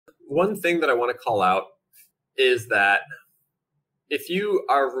one thing that I want to call out is that if you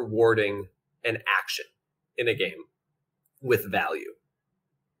are rewarding an action in a game with value,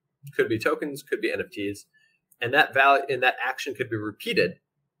 could be tokens, could be NFTs, and that value in that action could be repeated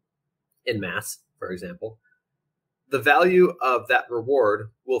in mass, for example, the value of that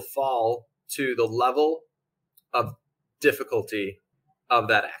reward will fall to the level of difficulty of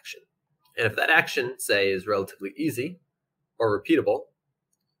that action. And if that action, say, is relatively easy or repeatable,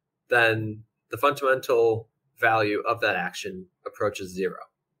 then the fundamental value of that action approaches zero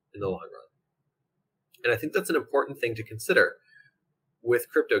in the long run. And I think that's an important thing to consider with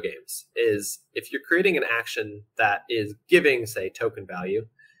crypto games, is if you're creating an action that is giving, say, token value,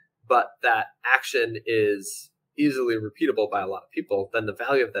 but that action is easily repeatable by a lot of people, then the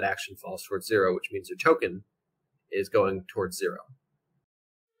value of that action falls towards zero, which means your token is going towards zero.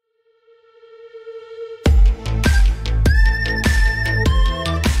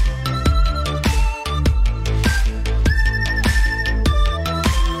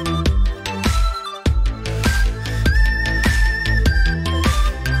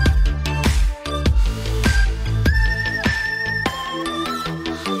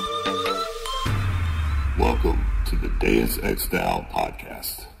 Welcome to the Deus Ex Down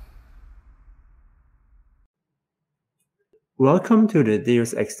podcast. Welcome to the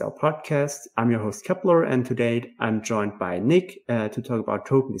Deus Ex Down podcast. I'm your host Kepler, and today I'm joined by Nick to talk about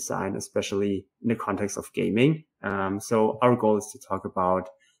token design, especially in the context of gaming. So our goal is to talk about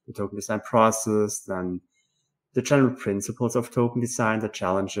the token design process, then the general principles of token design, the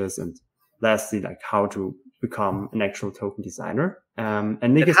challenges, and lastly, like how to become an actual token designer. And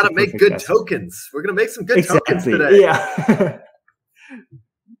Nick is how to make good tokens. We're going to make some good tokens today. Yeah.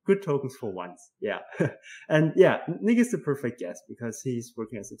 Good tokens for once. Yeah. And yeah, Nick is the perfect guest because he's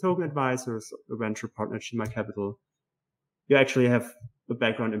working as a token advisor, so a venture partner at Shima Capital. You actually have a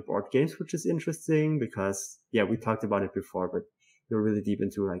background in board games, which is interesting because, yeah, we talked about it before, but you're really deep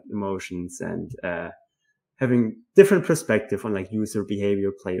into like emotions and, having different perspective on like user behavior,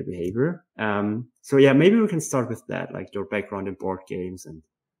 player behavior. So yeah, maybe we can start with that, like your background in board games and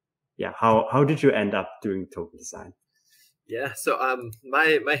yeah, how did you end up doing token design? Yeah, so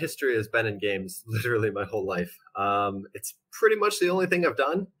my history has been in games literally my whole life. It's pretty much the only thing I've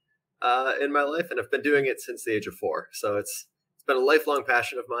done in my life, and I've been doing it since the age of 4. So it's been a lifelong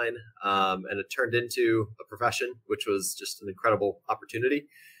passion of mine, and it turned into a profession, which was just an incredible opportunity.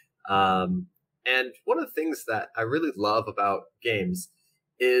 And one of the things that I really love about games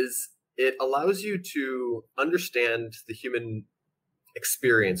is it allows you to understand the human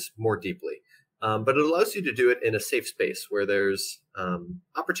experience more deeply. But it allows you to do it in a safe space where there's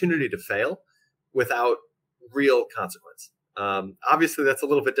opportunity to fail without real consequence. Obviously, that's a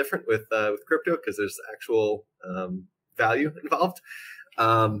little bit different with crypto because there's actual value involved.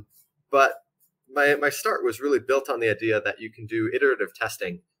 But my start was really built on the idea that you can do iterative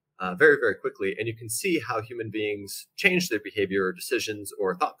testing very, very quickly, and you can see how human beings change their behavior or decisions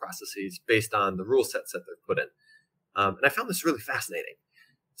or thought processes based on the rule sets that they're put in. And I found this really fascinating.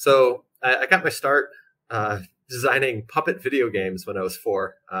 So I got my start designing puppet video games when I was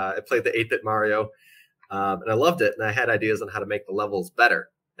 4. I played the 8-bit Mario, and I loved it, and I had ideas on how to make the levels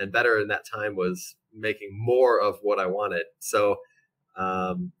better. And better in that time was making more of what I wanted. So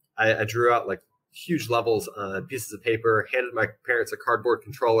I drew out like huge levels on pieces of paper, handed my parents a cardboard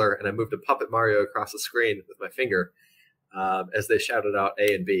controller, and I moved a Puppet Mario across the screen with my finger as they shouted out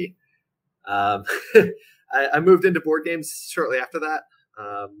A and B. I moved into board games shortly after that.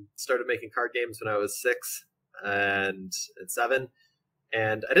 Started making card games when I was 6 and 7.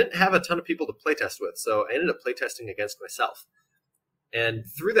 And I didn't have a ton of people to playtest with, so I ended up playtesting against myself. And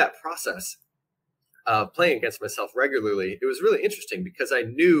through that process of playing against myself regularly, it was really interesting because I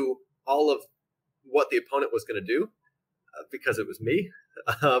knew all of what the opponent was going to do because it was me.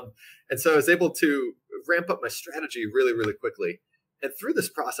 And so I was able to ramp up my strategy really, really quickly. And through this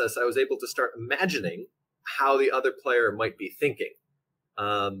process, I was able to start imagining how the other player might be thinking,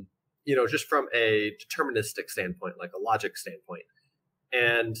 just from a deterministic standpoint, like a logic standpoint.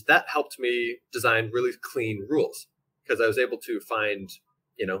 And that helped me design really clean rules because I was able to find,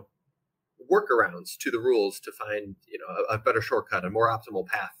 workarounds to the rules to find, a better shortcut, a more optimal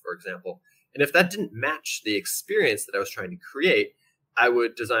path, for example. And if that didn't match the experience that I was trying to create, I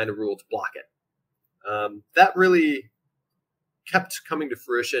would design a rule to block it. That really kept coming to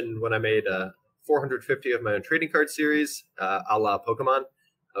fruition when I made 450 of my own trading card series, a la Pokemon.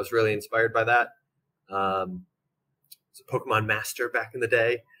 I was really inspired by that. I was a Pokemon master back in the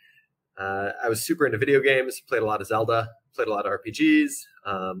day. I was super into video games, played a lot of Zelda, played a lot of RPGs,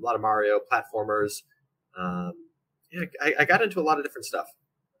 a lot of Mario, platformers. I got into a lot of different stuff.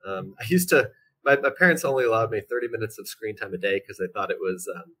 I used to, my parents only allowed me 30 minutes of screen time a day because they thought it was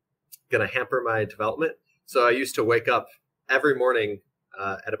going to hamper my development. So I used to wake up every morning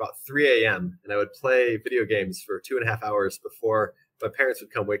at about 3 a.m. and I would play video games for 2.5 hours before my parents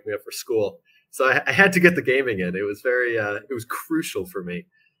would come wake me up for school. So I had to get the gaming in. It was it was crucial for me.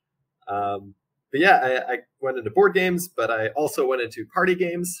 But yeah, I went into board games, but I also went into party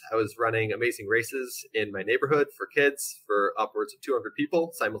games. I was running amazing races in my neighborhood for kids for upwards of 200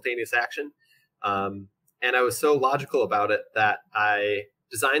 people, simultaneous action. And I was so logical about it that I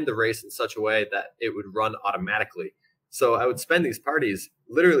designed the race in such a way that it would run automatically. So I would spend these parties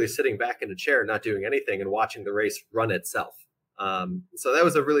literally sitting back in a chair, not doing anything and watching the race run itself. So that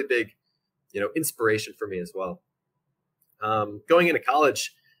was a really big, inspiration for me as well. Going into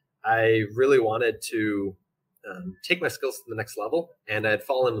college, I really wanted to take my skills to the next level, and I had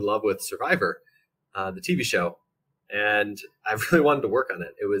fallen in love with Survivor, the TV show, and I really wanted to work on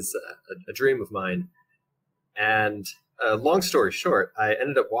it. It was a dream of mine. And long story short, I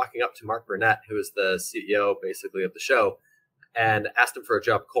ended up walking up to Mark Burnett, who is the CEO basically of the show, and asked him for a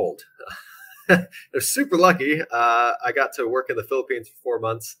job cold. I was super lucky. I got to work in the Philippines for 4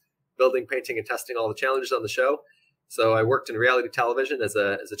 months, building, painting, and testing all the challenges on the show. So I worked in reality television as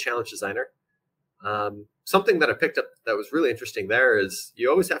a challenge designer. Something that I picked up that was really interesting there is you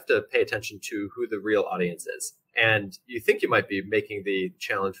always have to pay attention to who the real audience is. And you think you might be making the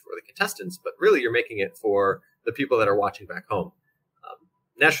challenge for the contestants, but really you're making it for the people that are watching back home.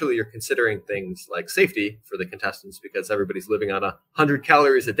 Naturally, you're considering things like safety for the contestants because everybody's living on 100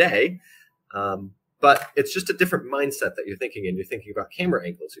 calories a day. But it's just a different mindset that you're thinking in. You're thinking about camera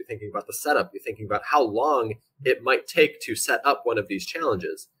angles. You're thinking about the setup. You're thinking about how long it might take to set up one of these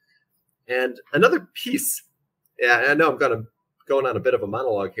challenges. And another piece, yeah, I know I'm going on a bit of a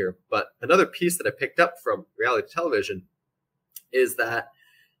monologue here, but another piece that I picked up from reality television is that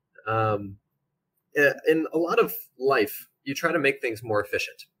in a lot of life, you try to make things more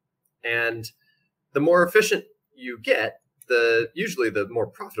efficient. And the more efficient you get, usually the more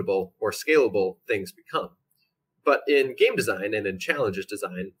profitable or scalable things become. But in game design and in challenges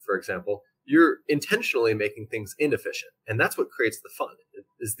design, for example, you're intentionally making things inefficient. And that's what creates the fun,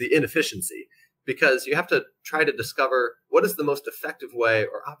 is the inefficiency, because you have to try to discover what is the most effective way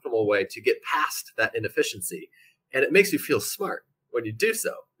or optimal way to get past that inefficiency. And it makes you feel smart when you do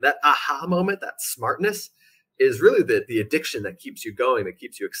so. That aha moment, that smartness, is really the addiction that keeps you going, that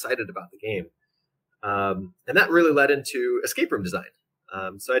keeps you excited about the game. And that really led into escape room design.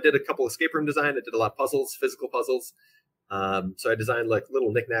 So I did a couple of escape room design. I did a lot of puzzles, physical puzzles. So I designed like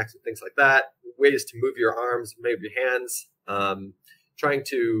little knickknacks and things like that, ways to move your arms, move your hands, trying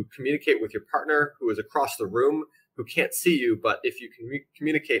to communicate with your partner who is across the room, who can't see you, but if you can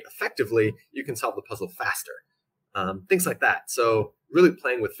communicate effectively, you can solve the puzzle faster. Things like that. So really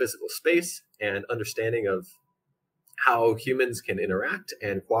playing with physical space and understanding of how humans can interact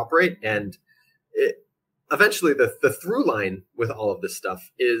and cooperate. And eventually the through line with all of this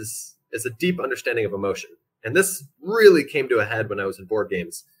stuff is a deep understanding of emotion. And this really came to a head when I was in board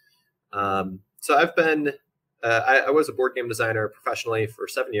games. So I've been, I was a board game designer professionally for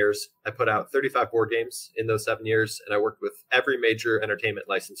 7 years. I put out 35 board games in those 7 years, and I worked with every major entertainment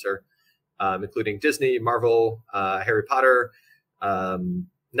licensor, including Disney, Marvel, Harry Potter,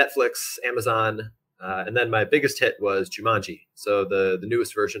 Netflix, Amazon, and then my biggest hit was Jumanji. So the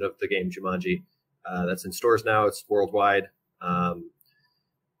newest version of the game Jumanji, that's in stores now. It's worldwide.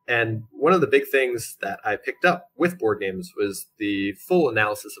 And one of the big things that I picked up with board games was the full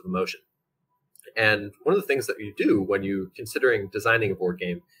analysis of emotion. And one of the things that you do when you're considering designing a board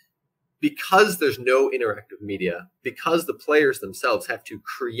game, because there's no interactive media, because the players themselves have to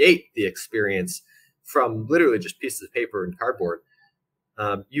create the experience from literally just pieces of paper and cardboard,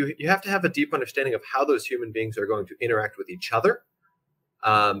 you have to have a deep understanding of how those human beings are going to interact with each other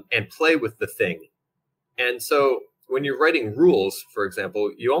and play with the thing. And so when you're writing rules, for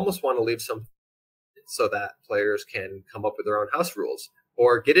example, you almost want to leave some so that players can come up with their own house rules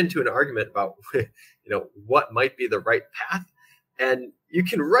or get into an argument about what might be the right path. And you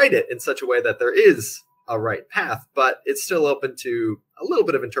can write it in such a way that there is a right path, but it's still open to a little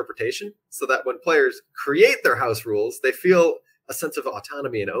bit of interpretation so that when players create their house rules, they feel a sense of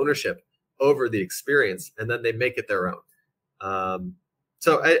autonomy and ownership over the experience, and then they make it their own.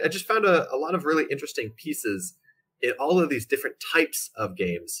 So I just found a lot of really interesting pieces in all of these different types of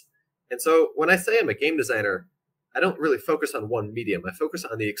games. And so when I say I'm a game designer, I don't really focus on one medium. I focus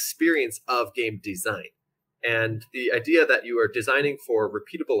on the experience of game design and the idea that you are designing for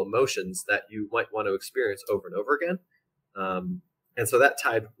repeatable emotions that you might want to experience over and over again. And so that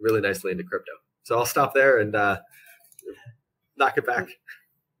tied really nicely into crypto. So I'll stop there and knock it back.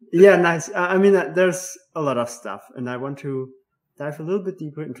 Yeah, nice. I mean, there's a lot of stuff, and I want to dive a little bit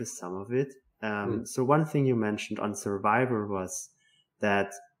deeper into some of it. So one thing you mentioned on Survivor was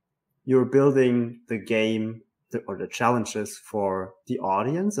that you're building the game or the challenges for the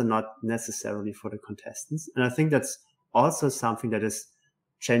audience and not necessarily for the contestants. And I think that's also something that is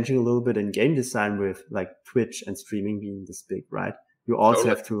changing a little bit in game design with like Twitch and streaming being this big, right? You also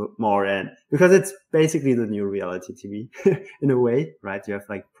have to look more in, because it's basically the new reality TV in a way, right? You have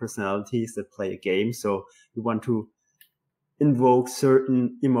like personalities that play a game. So you want to invoke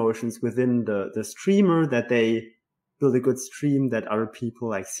certain emotions within the streamer, that they build a good stream, that other people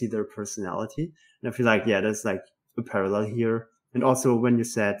like see their personality. And I feel like, yeah, there's like a parallel here. And also when you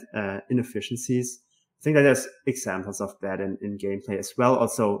said inefficiencies, I think that there's examples of that in gameplay as well.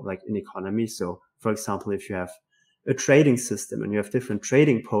 Also like in economy. So for example, if you have a trading system and you have different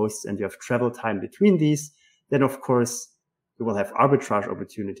trading posts and you have travel time between these, then of course you will have arbitrage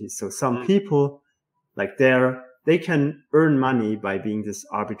opportunities. So some people like they can earn money by being this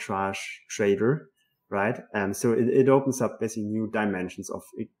arbitrage trader, right? So it opens up basically new dimensions of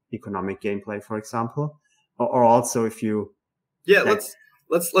economic gameplay, for example, or also if you, let's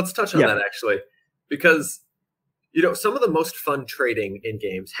touch on that actually, because some of the most fun trading in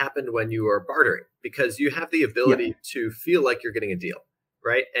games happen when you are bartering, because you have the ability to feel like you're getting a deal,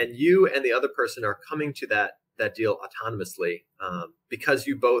 right? And you and the other person are coming to that deal autonomously because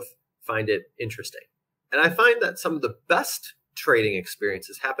you both find it interesting. And I find that some of the best trading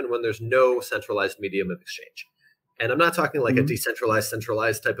experiences happen when there's no centralized medium of exchange. And I'm not talking like a decentralized,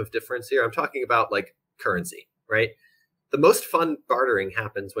 centralized type of difference here. I'm talking about like currency, right? The most fun bartering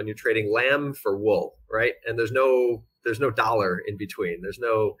happens when you're trading lamb for wool, right? And there's no dollar in between. There's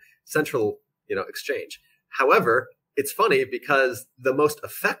no central, exchange. However, it's funny because the most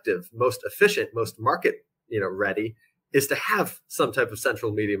effective, most efficient, most market, ready is to have some type of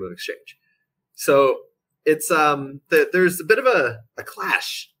central medium of exchange. So it's there's a bit of a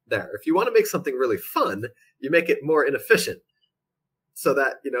clash there. If you want to make something really fun, you make it more inefficient so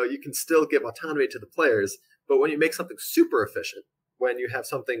that, you can still give autonomy to the players. But when you make something super efficient, when you have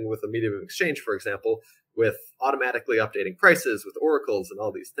something with a medium of exchange, for example, with automatically updating prices, with oracles and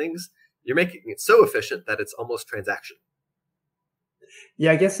all these things, you're making it so efficient that it's almost transactional.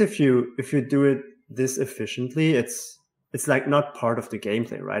 Yeah, I guess if you do it this efficiently, it's like not part of the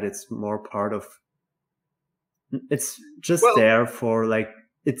gameplay, right? It's more part of, it's just there for like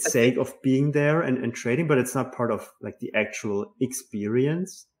its sake of being there and trading, but it's not part of like the actual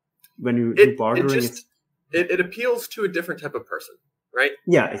experience. When you do bartering, it appeals to a different type of person, right?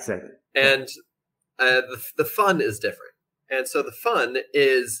 Yeah, exactly. And the fun is different. And so the fun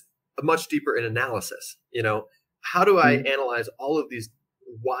is much deeper in analysis. How do I analyze all of these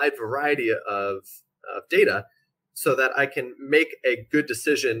wide variety of data so that I can make a good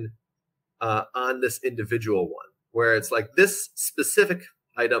decision on this individual one, where it's like this specific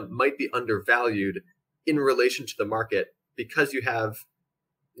item might be undervalued in relation to the market because you have,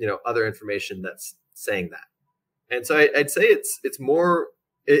 other information that's saying that. And so I'd say it's more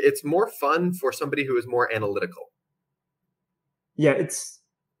fun for somebody who is more analytical. Yeah, it's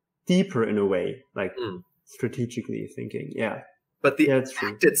deeper in a way, like strategically thinking. Yeah. But the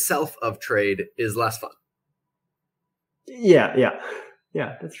act itself of trade is less fun. Yeah,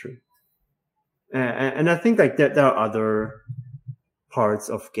 that's true. And I think like that there are other parts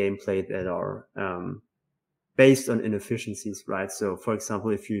of gameplay that are based on inefficiencies, right? So for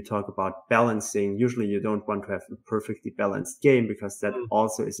example, if you talk about balancing, usually you don't want to have a perfectly balanced game because that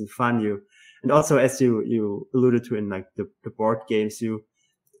also isn't fun. And also as you alluded to in like the board games,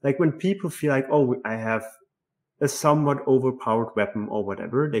 like when people feel like, oh, I have a somewhat overpowered weapon or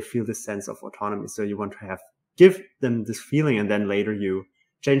whatever, they feel this sense of autonomy. So you want to give them this feeling, and then later you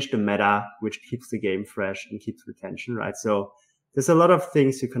change the meta, which keeps the game fresh and keeps retention, right? So there's a lot of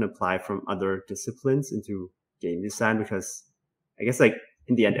things you can apply from other disciplines into game design, because I guess like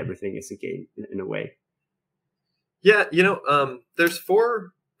in the end, everything is a game in a way. Yeah. There's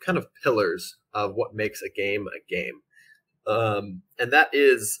 4 kind of pillars of what makes a game a game. And that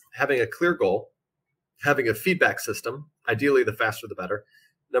is having a clear goal, having a feedback system, ideally the faster the better.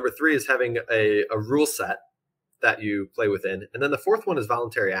 Number 3 is having a rule set that you play within. And then the 4th one is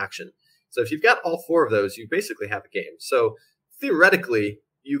voluntary action. So if you've got all 4 of those, you basically have a game. So theoretically,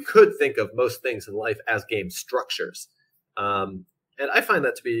 you could think of most things in life as game structures. And I find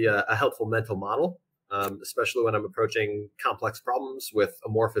that to be a helpful mental model, especially when I'm approaching complex problems with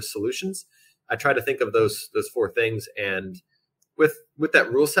amorphous solutions. I try to think of those 4 things. And with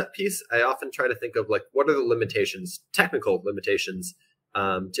that rule set piece, I often try to think of like, what are the limitations, technical limitations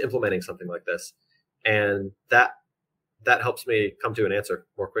to implementing something like this? And that that helps me come to an answer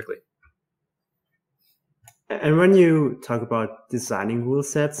more quickly. And when you talk about designing rule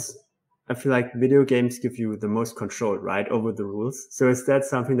sets, I feel like video games give you the most control, right, over the rules. So is that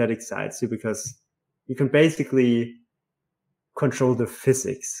something that excites you? Because you can basically control the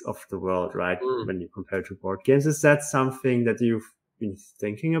physics of the world, right? When you compare to board games. Is that something that you've been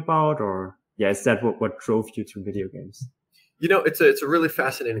thinking about, or is that what drove you to video games? It's a really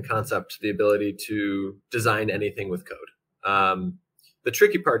fascinating concept, the ability to design anything with code. The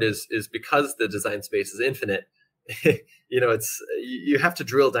tricky part is because the design space is infinite, you have to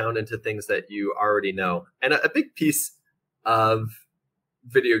drill down into things that you already know. And a big piece of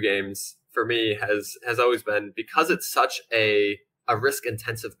video games for me has always been, because it's such a risk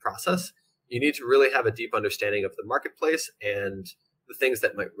intensive process, you need to really have a deep understanding of the marketplace and the things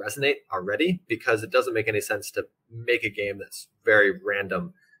that might resonate already, because it doesn't make any sense to make a game that's very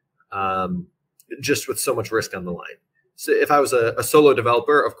random, just with so much risk on the line. So if I was a solo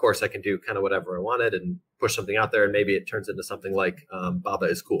developer, of course I can do kind of whatever I wanted and push something out there, and maybe it turns into something like Baba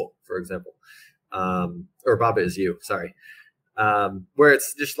is cool, for example, or Baba is you, sorry, where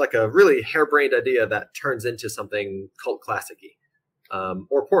it's just like a really harebrained idea that turns into something cult classic-y,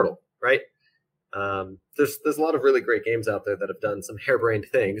 or Portal, right? There's a lot of really great games out there that have done some harebrained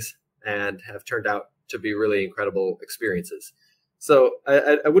things and have turned out to be really incredible experiences. So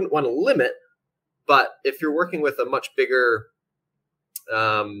I wouldn't want to limit. But if you're working with a much bigger,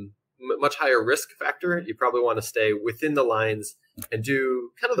 much higher risk factor, you probably want to stay within the lines and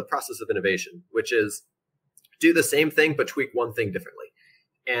do kind of the process of innovation, which is do the same thing, but tweak one thing differently.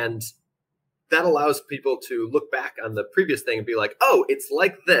 And that allows people to look back on the previous thing and be like, oh, it's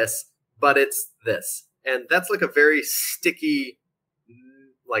like this, but it's this. And that's like a very sticky,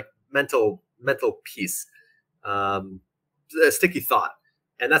 like mental piece, a sticky thought.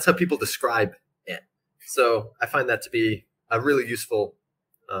 And that's how people describe it. So I find that to be a really useful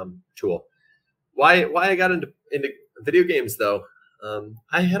tool. Why I got into video games, though,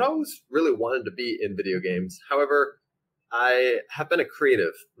 I had always really wanted to be in video games. However, I have been a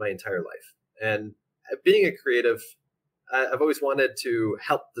creative my entire life. And being a creative, I've always wanted to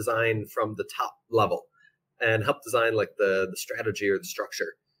help design from the top level and help design like the strategy or the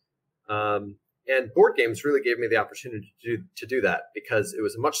structure. And board games really gave me the opportunity to do that, because it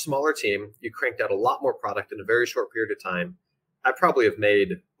was a much smaller team. You cranked out a lot more product in a very short period of time. I probably have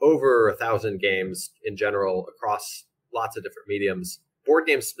made over 1,000 games in general across lots of different mediums. Board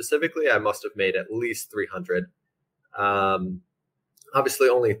games specifically, I must have made at least 300. Obviously,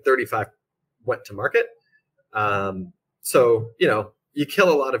 only 35 went to market. So, you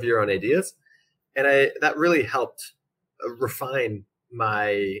kill a lot of your own ideas. And that really helped refine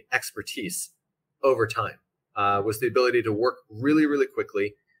my expertise over time, was the ability to work really, really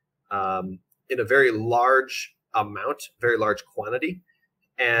quickly in a very large amount, very large quantity,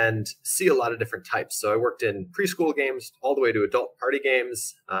 and see a lot of different types. So I worked in preschool games all the way to adult party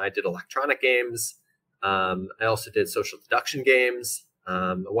games. I did electronic games. I also did social deduction games.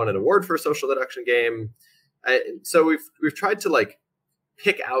 I won an award for a social deduction game. So we've tried to like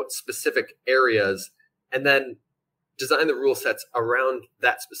pick out specific areas and then design the rule sets around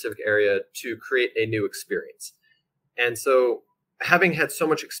that specific area to create a new experience. And so having had so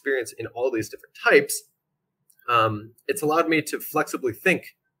much experience in all these different types, it's allowed me to flexibly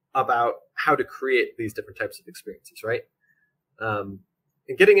think about how to create these different types of experiences, right? And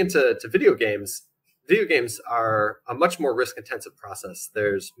getting into video games are a much more risk-intensive process.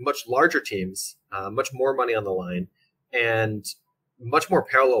 There's much larger teams, much more money on the line, and much more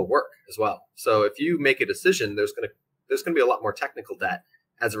parallel work as well. So if you make a decision, there's going to be a lot more technical debt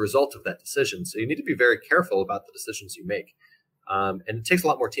as a result of that decision. So you need to be very careful about the decisions you make. And it takes a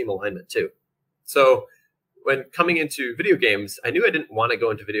lot more team alignment too. So when coming into video games, I knew I didn't want to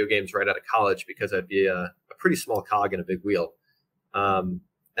go into video games right out of college, because I'd be a pretty small cog in a big wheel. And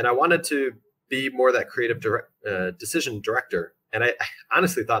I wanted to be more that creative decision director. And I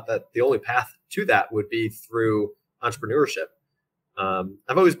honestly thought that the only path to that would be through entrepreneurship.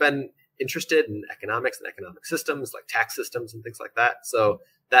 I've always been interested in economics and economic systems, like tax systems and things like that. So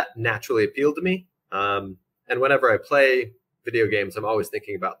that naturally appealed to me. And whenever I play video games, I'm always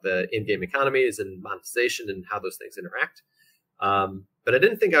thinking about the in-game economies and monetization and how those things interact. But I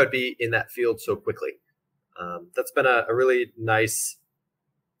didn't think I would be in that field so quickly. That's been a really nice,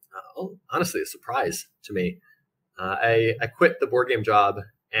 honestly, a surprise to me. I quit the board game job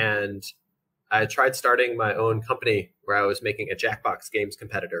and I tried starting my own company where I was making a Jackbox games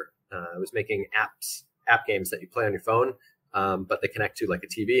competitor. I was making app games that you play on your phone, but they connect to like a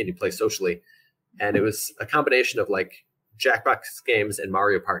TV and you play socially. And it was a combination of like Jackbox games and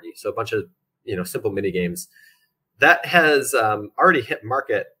Mario Party. So a bunch of, simple mini games that has already hit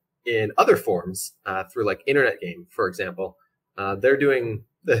market in other forms through like internet game, for example.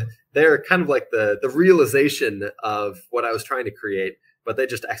 They're kind of like the realization of what I was trying to create, but they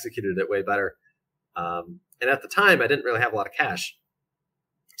just executed it way better. And at the time, I didn't really have a lot of cash.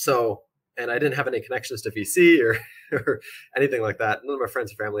 So, and I didn't have any connections to VC or anything like that. None of my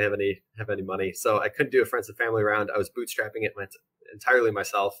friends and family have any money. So I couldn't do a friends and family round. I was bootstrapping it entirely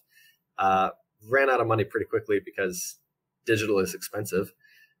myself. Ran out of money pretty quickly because digital is expensive.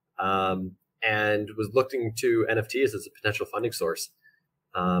 And was looking to NFTs as a potential funding source.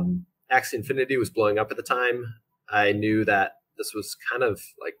 Axie Infinity was blowing up at the time. I knew that this was kind of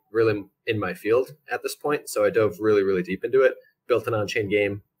like really in my field at this point. So I dove really, really deep into it, built an on-chain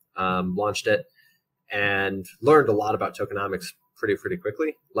game, launched it, and learned a lot about tokenomics pretty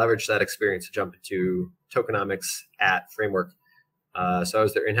quickly. Leveraged that experience to jump into tokenomics at Framework. So I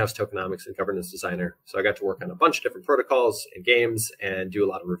was their in-house tokenomics and governance designer. So I got to work on a bunch of different protocols and games and do a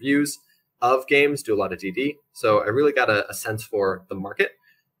lot of reviews of games, do a lot of DD. So I really got a sense for the market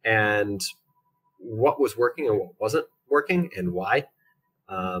and what was working and what wasn't working and why.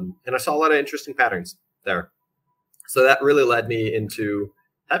 And I saw a lot of interesting patterns there. So that really led me into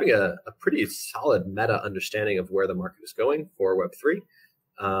having a pretty solid meta understanding of where the market is going for Web3.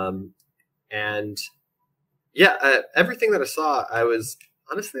 And yeah, everything that I saw, I was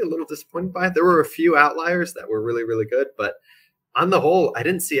honestly a little disappointed by. There were a few outliers that were really, really good, but on the whole, I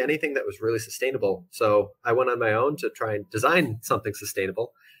didn't see anything that was really sustainable. So I went on my own to try and design something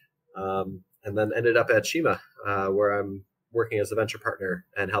sustainable, and then ended up at Shima, where I'm working as a venture partner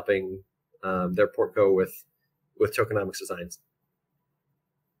and helping their portco with tokenomics designs.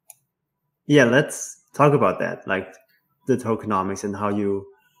 Yeah, let's talk about that, like the tokenomics and how you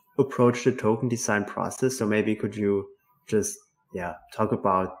approach the token design process. So maybe could you just talk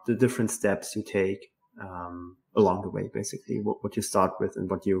about the different steps you take along the way, basically what you start with and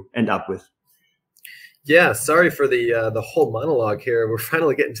what you end up with. Yeah, sorry for the whole monologue here. We're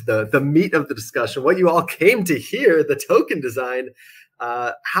finally getting to the meat of the discussion, what you all came to hear, the token design.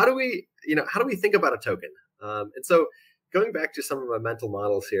 How do we think about a token? And so going back to some of my mental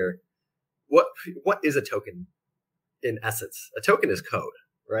models here, what is a token in essence? A token is code,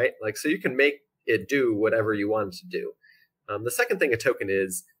 right? Like, so you can make it do whatever you want it to do. The second thing a token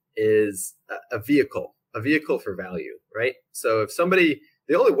is a vehicle for value, right? So if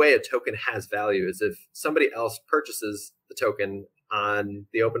the only way a token has value is if somebody else purchases the token on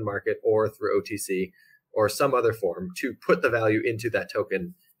the open market or through OTC or some other form to put the value into that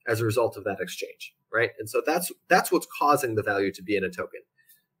token as a result of that exchange, right? And so that's what's causing the value to be in a token.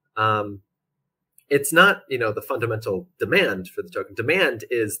 It's not, the fundamental demand for the token. Demand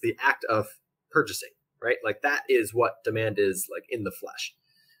is the act of purchasing, right? Like that is what demand is, like in the flesh.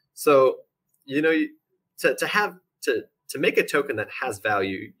 So, to make a token that has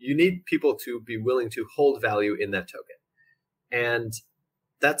value, you need people to be willing to hold value in that token. And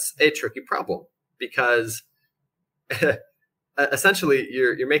that's a tricky problem because essentially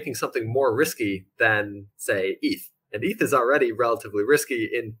you're making something more risky than, say, ETH. And ETH is already relatively risky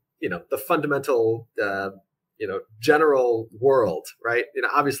in, the fundamental, general world, right?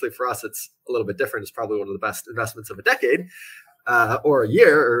 Obviously for us, it's a little bit different. It's probably one of the best investments of a decade or a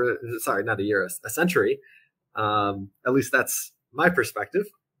year, or sorry, not a year, a century. At least that's my perspective.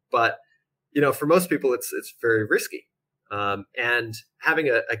 But, for most people, it's very risky. And having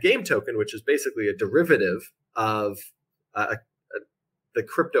a game token, which is basically a derivative of the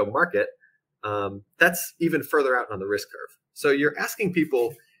crypto market, that's even further out on the risk curve. So you're asking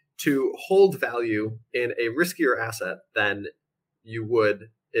people to hold value in a riskier asset than you would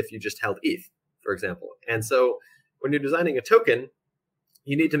if you just held ETH, for example. And so when you're designing a token,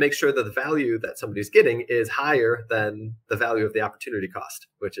 you need to make sure that the value that somebody's getting is higher than the value of the opportunity cost,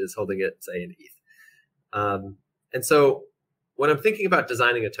 which is holding it, say, in ETH. And so when I'm thinking about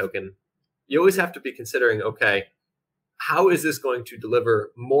designing a token, you always have to be considering, okay, how is this going to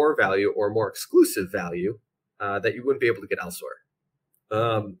deliver more value or more exclusive value that you wouldn't be able to get elsewhere?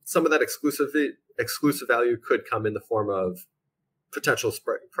 Some of that exclusive value could come in the form of potential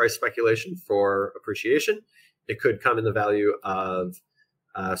price speculation for appreciation. It could come in the value of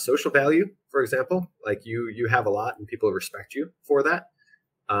social value, for example, like you have a lot and people respect you for that.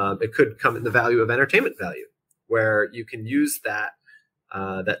 It could come in the value of entertainment value, where you can use that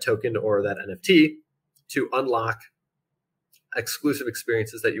token or that NFT to unlock exclusive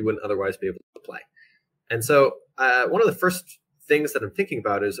experiences that you wouldn't otherwise be able to play. And so one of the first things that I'm thinking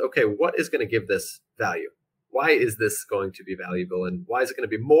about is, okay, what is going to give this value? Why is this going to be valuable? And why is it going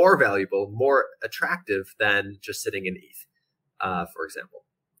to be more valuable, more attractive than just sitting in ETH, for example?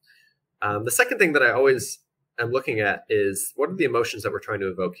 The second thing that I always am looking at is what are the emotions that we're trying to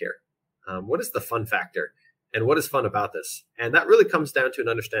evoke here? What is the fun factor? And what is fun about this? And that really comes down to an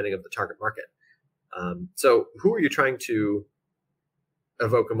understanding of the target market. So who are you trying to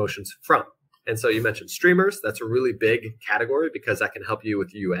evoke emotions from? And so you mentioned streamers. That's a really big category because that can help you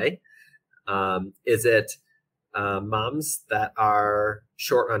with UA. Is it moms that are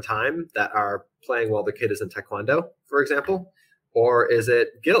short on time that are playing while the kid is in taekwondo, for example? Or is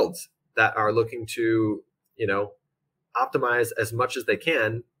it guilds that are looking to, optimize as much as they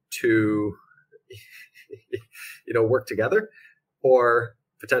can to, work together or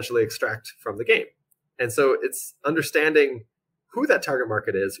potentially extract from the game? And so it's understanding who that target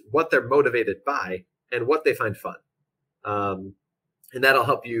market is, what they're motivated by, and what they find fun. And that'll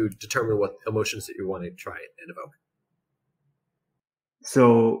help you determine what emotions that you want to try and evoke.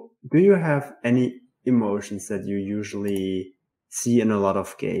 So do you have any emotions that you usually see in a lot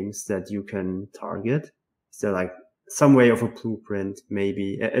of games that you can target? Is there like some way of a blueprint,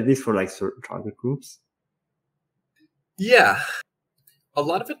 maybe, at least for like certain target groups? Yeah. A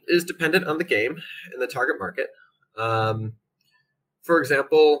lot of it is dependent on the game and the target market. For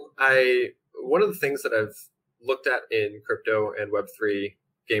example, one of the things that I've looked at in crypto and Web3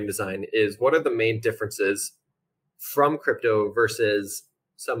 game design is what are the main differences from crypto versus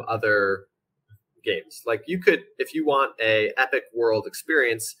some other games. Like you could, if you want a epic world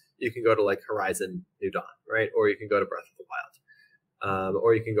experience, you can go to like Horizon New Dawn, right? Or you can go to Breath of the Wild,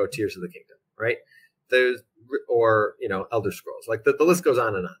 or you can go Tears of the Kingdom, right? Or Elder Scrolls. Like the list goes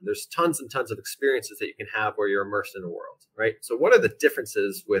on and on. There's tons and tons of experiences that you can have where you're immersed in a world, right? So what are the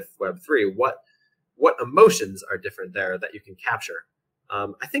differences with Web3? What emotions are different there that you can capture?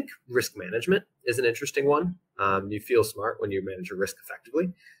 I think risk management is an interesting one. You feel smart when you manage your risk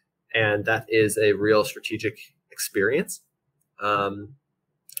effectively, and that is a real strategic experience.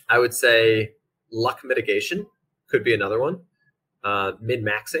 I would say luck mitigation could be another one.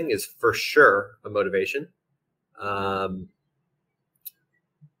 Min-maxing is for sure a motivation.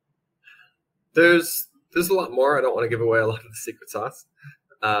 There's a lot more. I don't want to give away a lot of the secret sauce.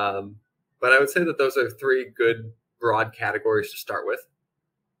 But I would say that those are three good broad categories to start with.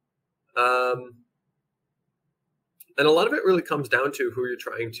 And a lot of it really comes down to who you're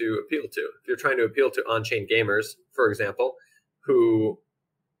trying to appeal to. If you're trying to appeal to on-chain gamers, for example, who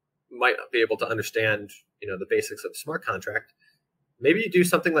might not be able to understand, the basics of a smart contract, maybe you do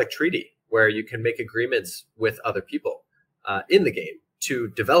something like Treaty, where you can make agreements with other people in the game to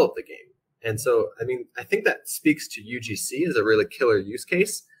develop the game. And so, I think that speaks to UGC as a really killer use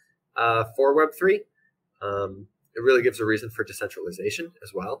case for Web3. It really gives a reason for decentralization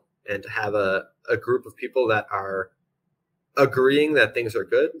as well, and to have a group of people that are agreeing that things are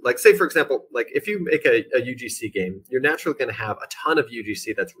good. Like, say, for example, like if you make a UGC game, you're naturally going to have a ton of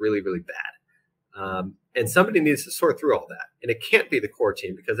UGC that's really, really bad. And somebody needs to sort through all that. And it can't be the core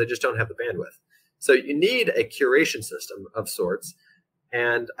team because they just don't have the bandwidth. So you need a curation system of sorts.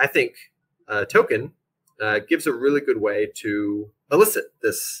 And I think Token gives a really good way to elicit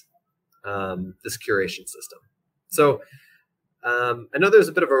this curation system. So I know there's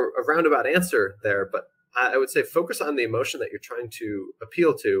a bit of a roundabout answer there, but I would say focus on the emotion that you're trying to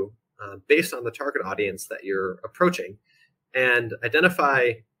appeal to based on the target audience that you're approaching, and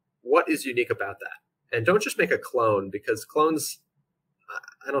identify what is unique about that. And don't just make a clone, because clones,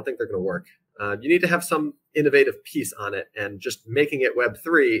 I don't think they're going to work. You need to have some innovative piece on it, and just making it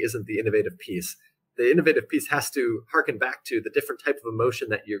Web3 isn't the innovative piece. The innovative piece has to harken back to the different type of emotion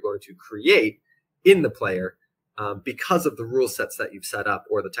that you're going to create in the player because of the rule sets that you've set up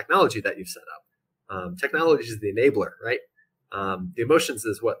or the technology that you've set up. Technology is the enabler, right? The emotions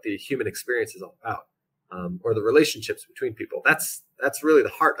is what the human experience is all about, or the relationships between people. That's really the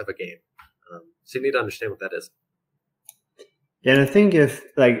heart of a game. So you need to understand what that is. Yeah, and I think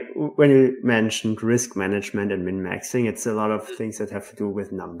when you mentioned risk management and min-maxing, it's a lot of things that have to do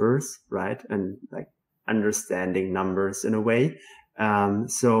with numbers, right? And like understanding numbers in a way.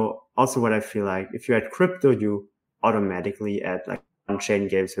 So also what I feel like if you add crypto, you automatically add like on-chain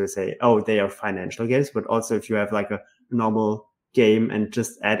games where you say, oh, they are financial games. But also if you have like a normal game and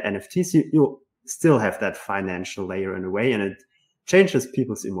just add NFTs, you still have that financial layer in a way, and it changes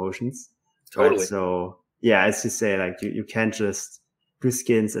people's emotions. Totally. Right? So yeah, as you say, like you can't just do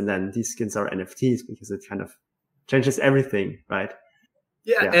skins and then these skins are NFTs, because it kind of changes everything, right?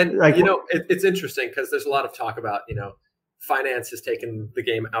 Yeah. And like, it's interesting because there's a lot of talk about, finance has taken the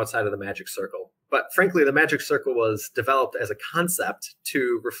game outside of the magic circle. But frankly, the magic circle was developed as a concept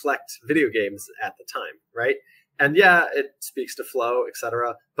to reflect video games at the time, right? And yeah, it speaks to flow,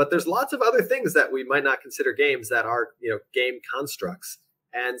 etc. But there's lots of other things that we might not consider games that are, game constructs,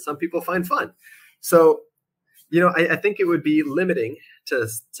 and some people find fun. So I think it would be limiting to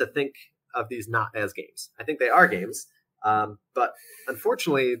think of these not as games. I think they are games, but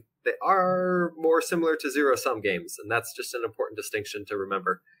unfortunately, they are more similar to zero-sum games, and that's just an important distinction to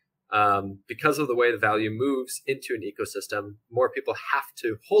remember. Because of the way the value moves into an ecosystem, more people have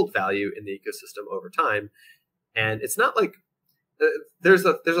to hold value in the ecosystem over time, and it's not like there's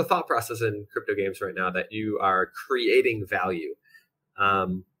a thought process in crypto games right now that you are creating value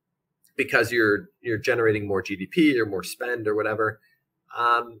because you're generating more GDP or more spend or whatever.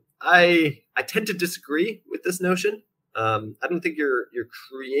 I tend to disagree with this notion. I don't think you're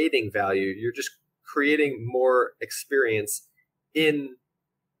creating value. You're just creating more experience in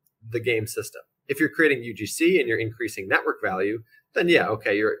the game system. If you're creating UGC and you're increasing network value, then yeah,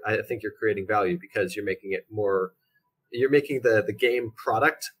 okay, I think you're creating value because you're making it more. You're making the game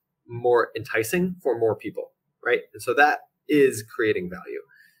product more enticing for more people, right? And so that is creating value.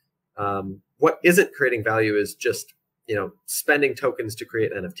 What isn't creating value is just spending tokens to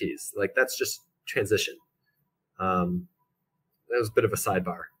create NFTs. Like that's just transition. That was a bit of a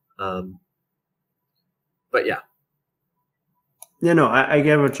sidebar. But yeah. I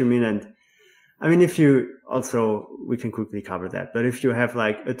get what you mean. And I mean, we can quickly cover that. But if you have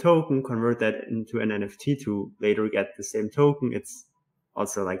like a token, convert that into an NFT to later get the same token, it's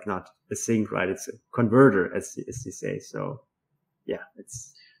also like not a sink, right? It's a converter, as you say. So yeah,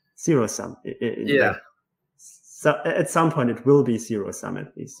 it's zero sum. So at some point it will be zero sum.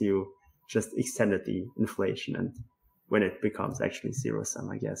 At least you just extended the inflation, and when it becomes actually zero sum,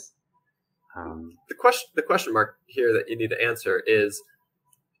 I guess. The question mark here that you need to answer is,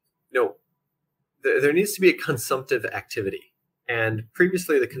 there needs to be a consumptive activity, and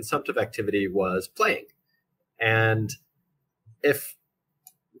previously the consumptive activity was playing, and if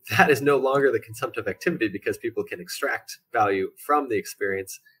that is no longer the consumptive activity because people can extract value from the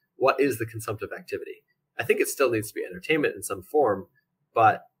experience, what is the consumptive activity? I think it still needs to be entertainment in some form,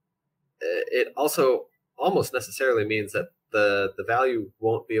 but it also almost necessarily means that the value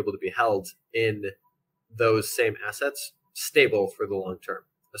won't be able to be held in those same assets stable for the long term,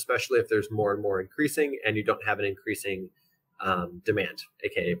 especially if there's more and more increasing and you don't have an increasing demand,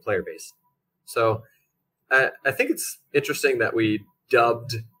 aka player base. So I think it's interesting that we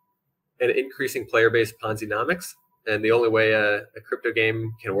dubbed an increasing player base Ponzi-nomics, and the only way a crypto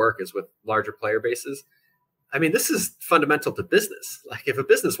game can work is with larger player bases. I mean, this is fundamental to business. Like if a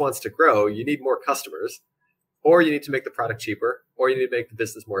business wants to grow, you need more customers, or you need to make the product cheaper, or you need to make the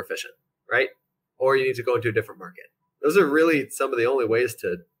business more efficient, right? Or you need to go into a different market. Those are really some of the only ways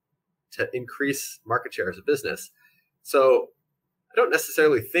to increase market share as a business. So I don't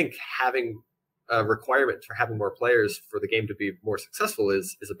necessarily think having a requirement for having more players for the game to be more successful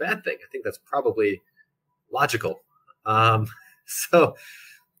is a bad thing. I think that's probably logical. So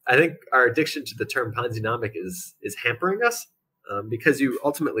I think our addiction to the term Ponzi-nomic is hampering us because you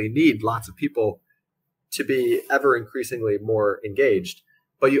ultimately need lots of people to be ever increasingly more engaged,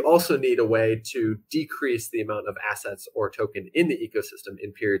 but you also need a way to decrease the amount of assets or token in the ecosystem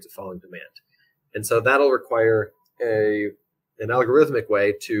in periods of falling demand. And so that'll require an algorithmic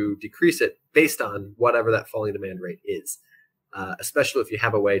way to decrease it based on whatever that falling demand rate is, especially if you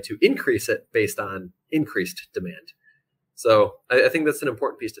have a way to increase it based on increased demand. So I think that's an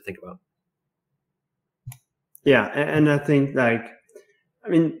important piece to think about. Yeah, and I think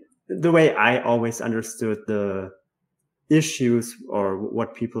the way I always understood the issues or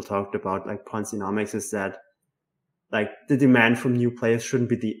what people talked about like Ponzi-nomics is that like the demand from new players shouldn't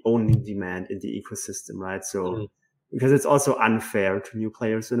be the only demand in the ecosystem, right? So because it's also unfair to new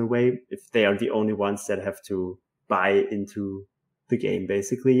players in a way if they are the only ones that have to buy into the game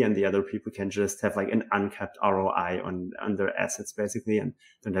basically, and the other people can just have like an uncapped ROI on their assets basically, and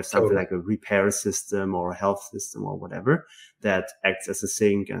don't have something like a repair system or a health system or whatever that acts as a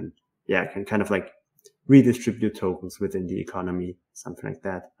sink and can kind of like redistribute tokens within the economy, something like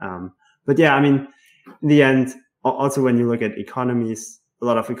that. But yeah, I mean, in the end, also when you look at economies, a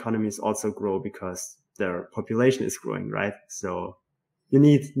lot of economies also grow because their population is growing, right? So you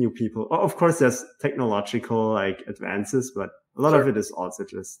need new people. Of course, there's technological like advances, but a lot of it is also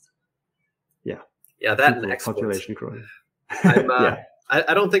just, that and exports. Population growing.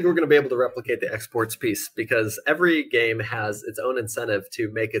 I don't think we're going to be able to replicate the exports piece because every game has its own incentive to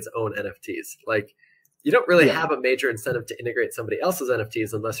make its own NFTs. Like you don't really have a major incentive to integrate somebody else's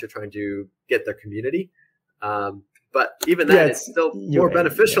NFTs unless you're trying to get their community. But even then, it's still more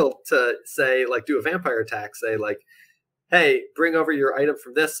beneficial to say, like, do a vampire attack, say like, hey, bring over your item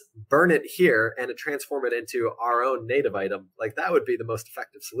from this, burn it here, and transform it into our own native item. Like that would be the most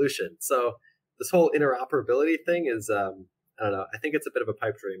effective solution. So this whole interoperability thing is, I don't know. I think it's a bit of a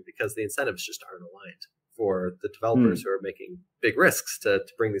pipe dream because the incentives just aren't aligned for the developers who are making big risks to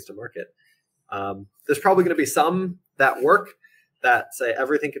bring these to market. There's probably going to be some that work that say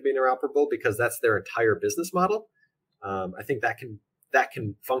everything can be interoperable because that's their entire business model. I think that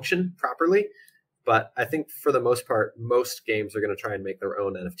can function properly, but I think for the most part, most games are going to try and make their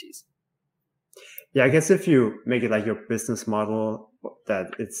own NFTs. Yeah, I guess if you make it like your business model,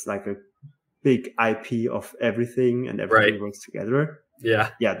 that it's like a big IP of everything and everything works together. Yeah,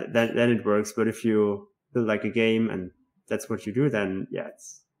 then it works. But if you build like a game and that's what you do, then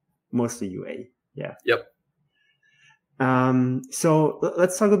it's mostly UA. Yeah. Yep. So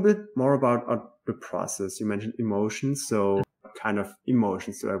let's talk a bit more about the process. You mentioned emotions. So what kind of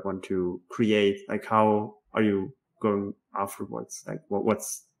emotions do I want to create? Like, how are you going afterwards? Like,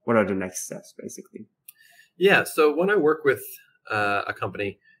 what are the next steps, basically? Yeah. So when I work with a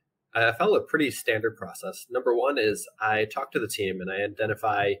company, I follow a pretty standard process. Number one is I talk to the team and I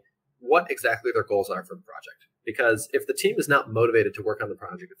identify what exactly their goals are for the project. Because if the team is not motivated to work on the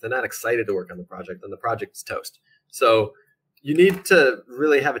project, if they're not excited to work on the project, then the project is toast. So you need to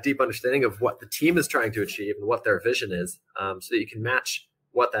really have a deep understanding of what the team is trying to achieve and what their vision is, so that you can match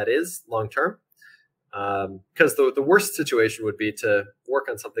what that is long term. Because the worst situation would be to work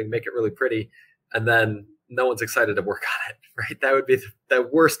on something, make it really pretty, and then no one's excited to work on it, right? That would be the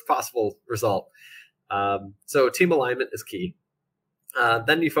worst possible result. So team alignment is key.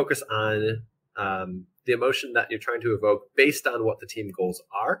 Then you focus on the emotion that you're trying to evoke based on what the team goals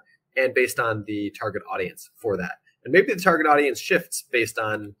are and based on the target audience for that. And maybe the target audience shifts based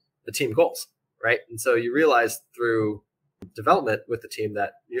on the team goals, right? And so you realize through development with the team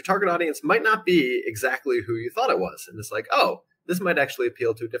that your target audience might not be exactly who you thought it was. And it's like, oh, this might actually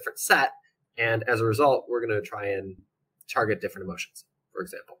appeal to a different set. And as a result, we're going to try and target different emotions, for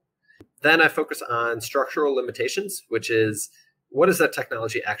example. Then I focus on structural limitations, which is what is that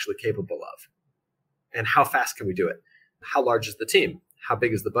technology actually capable of? And how fast can we do it? How large is the team? How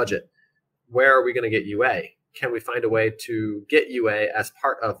big is the budget? Where are we going to get UA? Can we find a way to get UA as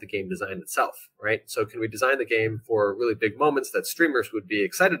part of the game design itself, right? So can we design the game for really big moments that streamers would be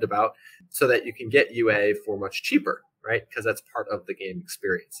excited about so that you can get UA for much cheaper, right? Because that's part of the game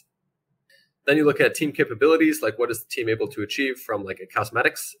experience. Then you look at team capabilities, like what is the team able to achieve from like a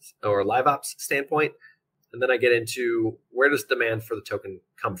cosmetics or live ops standpoint. And then I get into where does demand for the token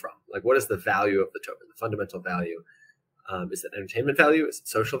come from? Like what is the value of the token, the fundamental value? Is it entertainment value? Is it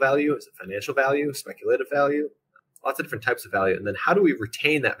social value? Is it financial value? Speculative value? Lots of different types of value. And then how do we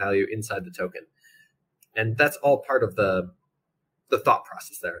retain that value inside the token? And that's all part of the thought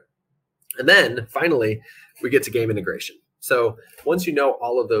process there. And then finally, we get to game integration. So once you know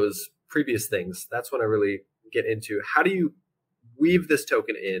all of those previous things, that's when I really get into how do you weave this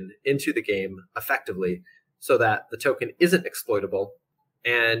token into the game effectively so that the token isn't exploitable.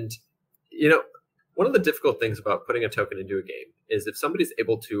 And, one of the difficult things about putting a token into a game is if somebody's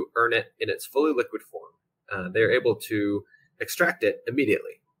able to earn it in its fully liquid form, they're able to extract it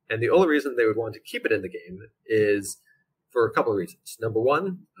immediately. And the only reason they would want to keep it in the game is for a couple of reasons. Number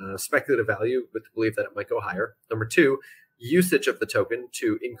one, speculative value with the belief that it might go higher. Number two, usage of the token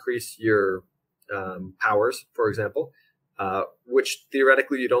to increase your powers, for example, which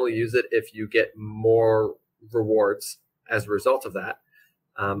theoretically you'd only use it if you get more rewards as a result of that.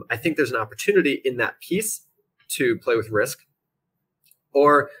 I think there's an opportunity in that piece to play with risk.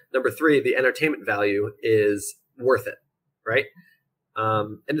 Or number three, the entertainment value is worth it, right?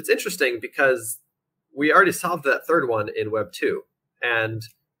 And it's interesting because we already solved that third one in Web 2. And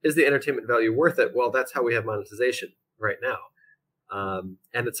is the entertainment value worth it? Well, that's how we have monetization right now.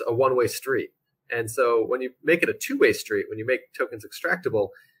 And it's a one-way street. And so when you make it a two-way street, when you make tokens extractable,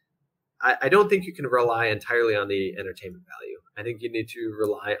 I don't think you can rely entirely on the entertainment value. I think you need to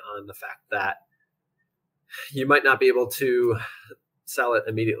rely on the fact that you might not be able to sell it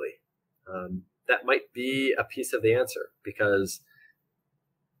immediately. That might be a piece of the answer because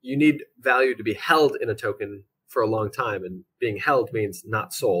you need value to be held in a token for a long time. And being held means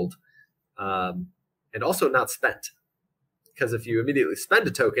not sold and also not spent. Because if you immediately spend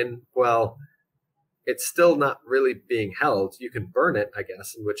a token, well, it's still not really being held. You can burn it, I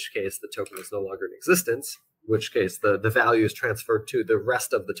guess, in which case the token is no longer in existence, in which case the value is transferred to the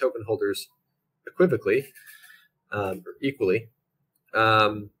rest of the token holders equivocally, or equally.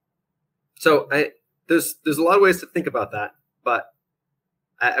 So there's a lot of ways to think about that, but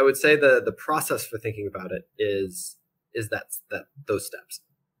I would say the process for thinking about it is those steps.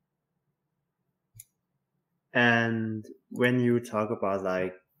 And when you talk about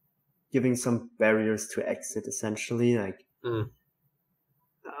like giving some barriers to exit, essentially, like,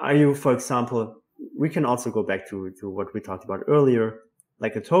 are you, for example, we can also go back to what we talked about earlier,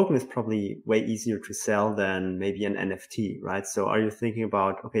 like a token is probably way easier to sell than maybe an NFT, right? So are you thinking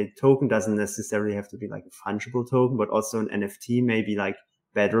about, okay, token doesn't necessarily have to be like a fungible token, but also an NFT may be like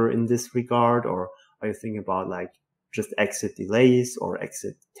better in this regard? Or are you thinking about like just exit delays or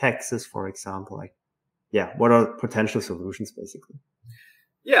exit taxes, for example? Like, yeah, what are potential solutions basically?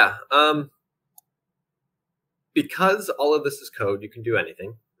 Yeah. Because all of this is code, you can do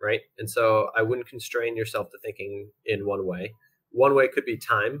anything, right? And so I wouldn't constrain yourself to thinking in one way. One way could be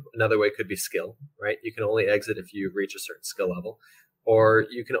time. Another way could be skill, right? You can only exit if you reach a certain skill level, or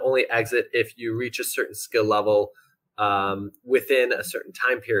you can only exit if you reach a certain skill level within a certain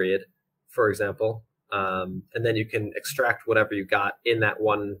time period, for example. And then you can extract whatever you got in that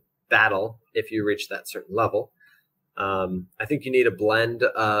one battle if you reach that certain level. I think you need a blend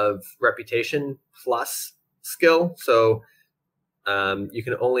of reputation plus skill. So you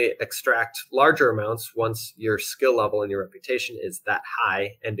can only extract larger amounts once your skill level and your reputation is that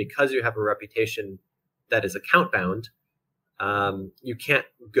high. And because you have a reputation that is account bound, you can't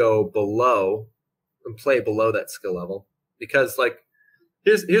go below and play below that skill level. Because like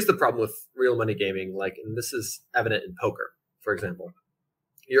here's the problem with real money gaming, like, and this is evident in poker, for example.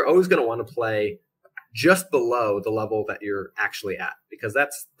 You're always going to want to play just below the level that you're actually at, because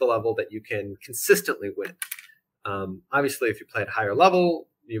that's the level that you can consistently win. Obviously, if you play at a higher level,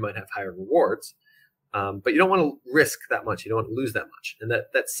 you might have higher rewards, but you don't want to risk that much. You don't want to lose that much. And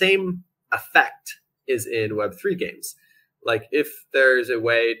that same effect is in Web3 games. Like if there's a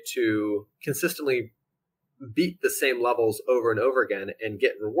way to consistently beat the same levels over and over again and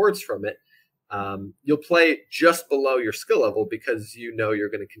get rewards from it, you'll play just below your skill level because you know you're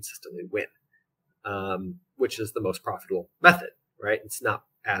going to consistently win. Which is the most profitable method, right? It's not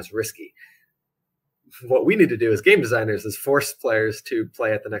as risky. What we need to do as game designers is force players to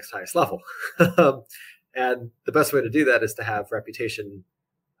play at the next highest level. And the best way to do that is to have reputation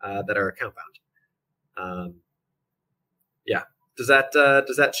that are account bound. Yeah. Does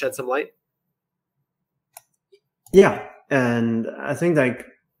that shed some light? Yeah. And I think like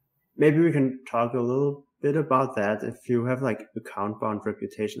maybe we can talk a little bit about that. If you have like account bound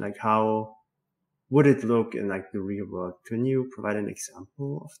reputation, like how would it look in like the real world? Can you provide an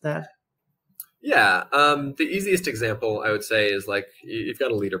example of that? Yeah. The easiest example I would say is like you've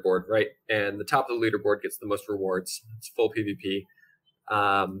got a leaderboard, right? And the top of the leaderboard gets the most rewards. It's full PvP.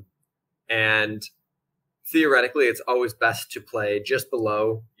 And theoretically, it's always best to play just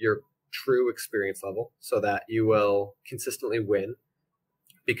below your true experience level so that you will consistently win.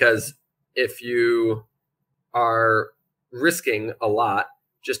 Because if you are risking a lot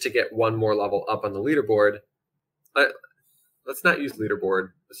just to get one more level up on the leaderboard, let's not use leaderboard.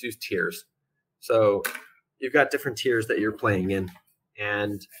 Let's use tiers. So you've got different tiers that you're playing in,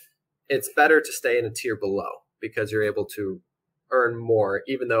 and it's better to stay in a tier below because you're able to earn more,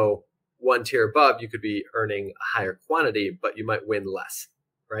 even though one tier above, you could be earning a higher quantity, but you might win less,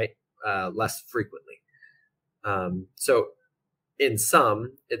 right? Less frequently. So in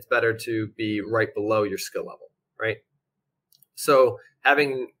sum, it's better to be right below your skill level, right? So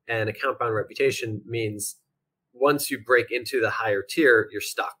having an account bound reputation means once you break into the higher tier, you're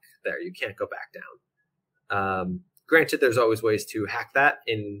stuck there. You can't go back down. Granted, there's always ways to hack that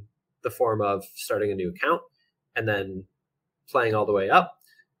in the form of starting a new account and then playing all the way up.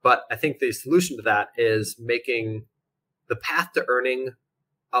 But I think the solution to that is making the path to earning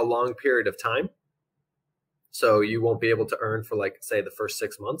a long period of time. So you won't be able to earn for like, say, the first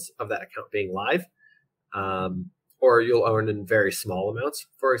 6 months of that account being live. Or you'll earn in very small amounts,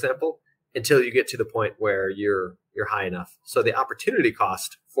 for example, until you get to the point where you're high enough. So the opportunity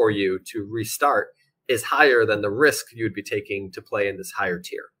cost for you to restart is higher than the risk you would be taking to play in this higher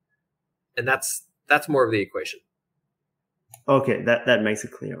tier. And that's more of the equation. Okay, that makes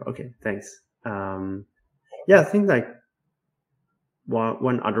it clear. Okay, thanks. Yeah, I think like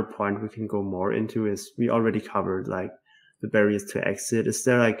one other point we can go more into is we already covered like the barriers to exit. Is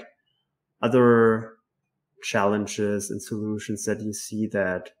there like other challenges and solutions that you see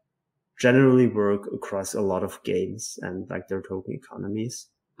that generally work across a lot of games and like their token economies?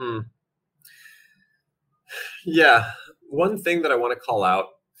 Yeah. One thing that I want to call out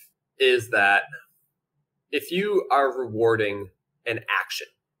is that if you are rewarding an action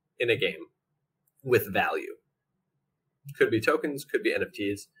in a game with value, could be tokens, could be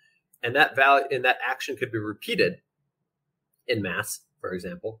NFTs, and that value in that action could be repeated in mass, for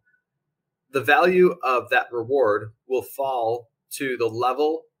example, the value of that reward will fall to the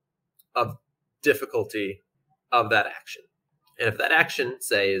level of difficulty of that action. And if that action,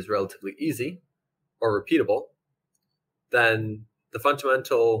 say, is relatively easy or repeatable, then the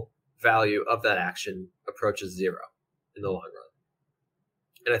fundamental value of that action approaches zero in the long run.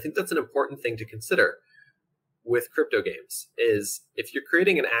 And I think that's an important thing to consider with crypto games, is if you're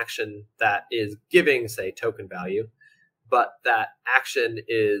creating an action that is giving, say, token value, but that action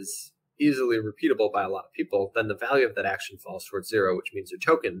is easily repeatable by a lot of people, then the value of that action falls towards zero, which means your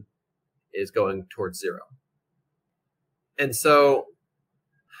token is going towards zero. And so,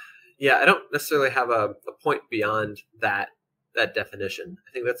 yeah, I don't necessarily have a point beyond that definition.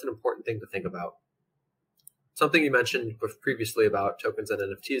 I think that's an important thing to think about. Something you mentioned previously about tokens and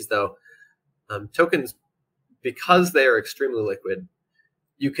NFTs, though, tokens, because they are extremely liquid,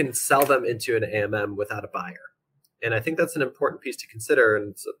 you can sell them into an AMM without a buyer. And I think that's an important piece to consider, and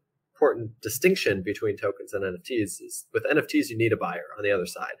it's an important distinction between tokens and NFTs. Is with NFTs, you need a buyer on the other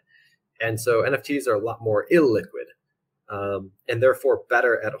side. And so NFTs are a lot more illiquid, and therefore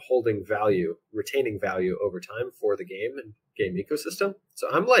better at holding value, retaining value over time for the game and game ecosystem. So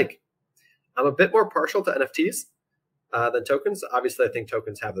I'm a bit more partial to NFTs than tokens. Obviously, I think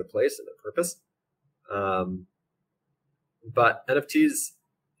tokens have their place and their purpose. But NFTs,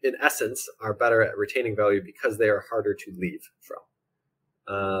 in essence, are better at retaining value because they are harder to leave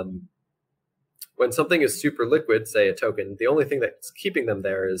from. When something is super liquid, say a token, the only thing that's keeping them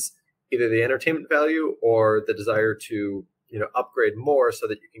there is either the entertainment value or the desire to, upgrade more so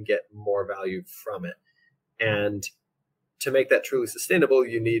that you can get more value from it. And to make that truly sustainable,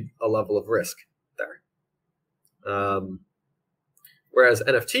 you need a level of risk there. Whereas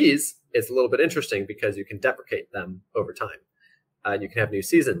NFTs, it's a little bit interesting because you can deprecate them over time. You can have new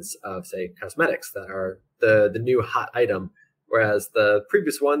seasons of, say, cosmetics that are the new hot item, whereas the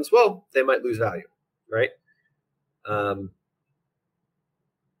previous ones, well, they might lose value, right?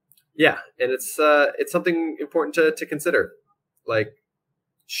 Yeah, and it's something important to consider. Like,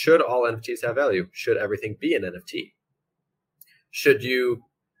 should all NFTs have value? Should everything be an NFT? Should you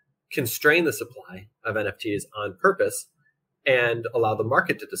constrain the supply of NFTs on purpose and allow the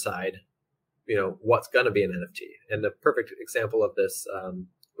market to decide, what's going to be an NFT? And the perfect example of this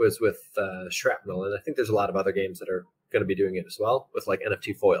was with Shrapnel. And I think there's a lot of other games that are going to be doing it as well with like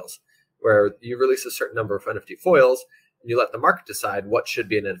NFT foils, where you release a certain number of NFT foils and you let the market decide what should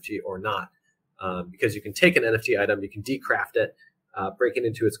be an NFT or not. Because you can take an NFT item, you can decraft it, break it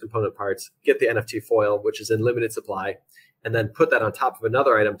into its component parts, get the NFT foil, which is in limited supply, and then put that on top of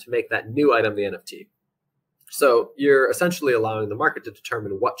another item to make that new item the NFT. So you're essentially allowing the market to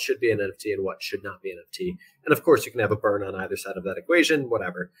determine what should be an NFT and what should not be an NFT. And of course, you can have a burn on either side of that equation,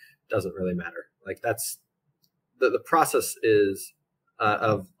 whatever. Doesn't really matter. Like, that's the process is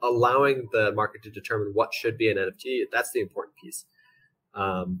of allowing the market to determine what should be an NFT. That's the important piece.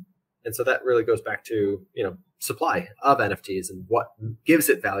 And so that really goes back to, supply of NFTs and what gives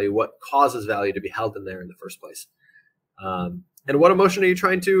it value, what causes value to be held in there in the first place. And what emotion are you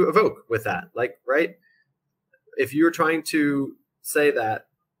trying to evoke with that? Like, right? If you're trying to say that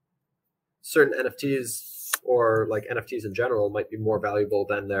certain NFTs or like NFTs in general might be more valuable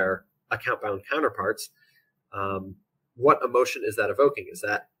than their account-bound counterparts, what emotion is that evoking? Is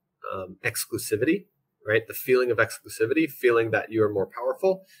that exclusivity, right? The feeling of exclusivity, feeling that you are more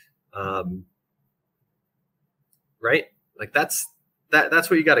powerful, right? Like that's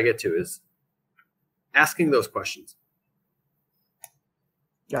what you got to get to, is asking those questions.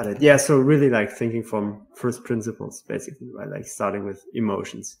 Got it. Yeah. So really like thinking from first principles, basically, right? Like starting with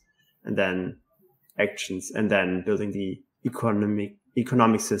emotions and then actions and then building the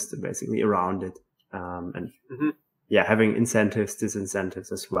economic system basically around it. And yeah, having incentives,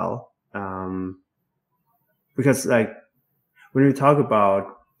 disincentives as well. Because like when we talk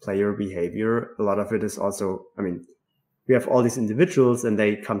about player behavior, a lot of it is also, we have all these individuals and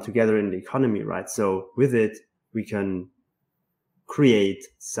they come together in the economy, right? So with it, we can create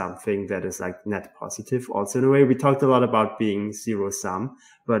something that is like net positive. Also, in a way, we talked a lot about being zero sum,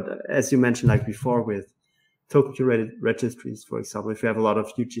 but as you mentioned, like before with token curated registries, for example, if you have a lot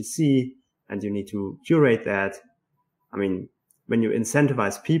of UGC and you need to curate that, when you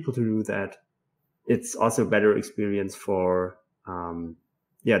incentivize people to do that, it's also a better experience for,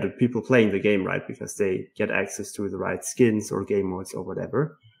 the people playing the game, right? Because they get access to the right skins or game modes or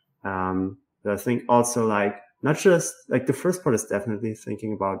whatever. But I think also like, not just like the first part is definitely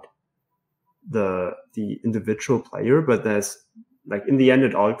thinking about the individual player, but there's like in the end,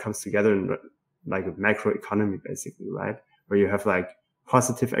 it all comes together in like a macro economy, basically, right? Where you have like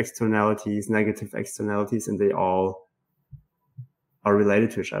positive externalities, negative externalities, and they all are related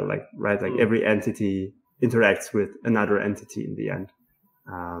to each other, like, right? Like every entity interacts with another entity in the end.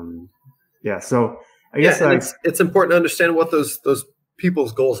 So I guess like it's important to understand what those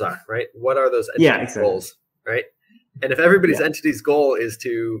people's goals are, right? What are those entities' goals? Right. And if everybody's entity's goal is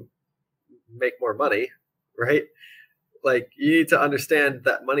to make more money, right? like you need to understand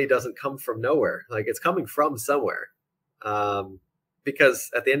that money doesn't come from nowhere. Like it's coming from somewhere. Because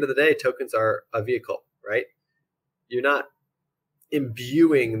at the end of the day, tokens are a vehicle, right? You're not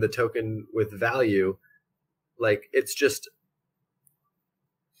imbuing the token with value. Like it's just,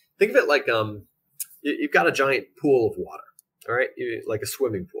 think of it like you've got a giant pool of water, all right? Like a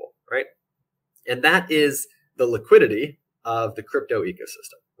swimming pool, right? And that is the liquidity of the crypto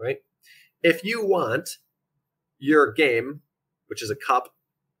ecosystem, right? If you want your game, which is a cup,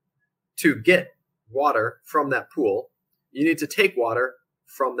 to get water from that pool, you need to take water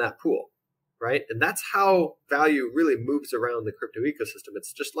from that pool, right? And that's how value really moves around the crypto ecosystem.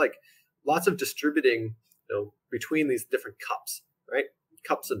 It's just like lots of distributing, between these different cups, right?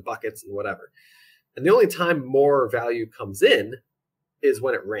 Cups and buckets and whatever. And the only time more value comes in is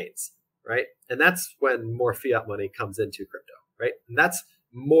when it rains, right? And that's when more fiat money comes into crypto, right? And that's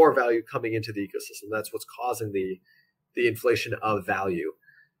more value coming into the ecosystem. That's what's causing the inflation of value.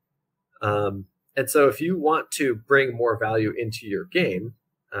 And so if you want to bring more value into your game,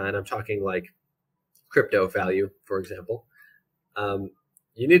 and I'm talking like crypto value, for example,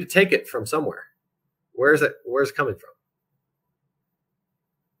 you need to take it from somewhere. Where's it coming from?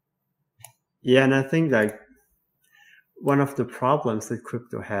 Yeah, and I think like one of the problems that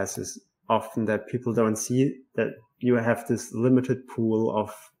crypto has is often that people don't see that you have this limited pool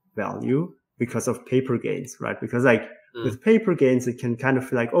of value because of paper gains, right? Because like with paper gains, it can kind of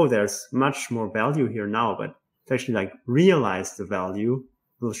feel like, oh, there's much more value here now, but to actually like realize the value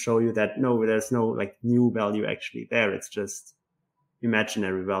will show you that no, there's no like new value actually there. It's just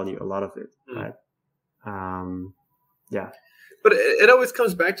imaginary value, a lot of it, right? Yeah. But it always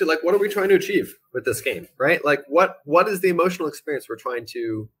comes back to like, what are we trying to achieve with this game, right? Like what is the emotional experience we're trying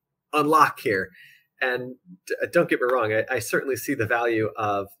to unlock here? And don't get me wrong, I certainly see the value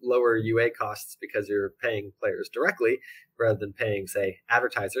of lower UA costs because you're paying players directly rather than paying, say,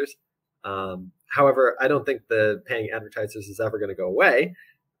 advertisers. However, I don't think the paying advertisers is ever going to go away.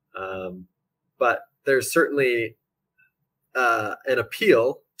 But there's certainly an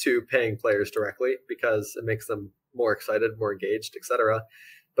appeal to paying players directly because it makes them more excited, more engaged, etc.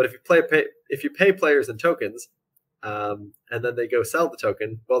 But if you pay players in tokens, and then they go sell the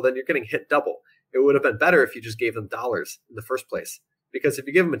token, well, then you're getting hit double. It would have been better if you just gave them dollars in the first place. Because if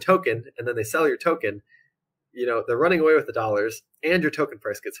you give them a token and then they sell your token, they're running away with the dollars and your token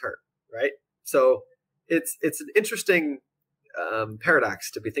price gets hurt, right? So it's an interesting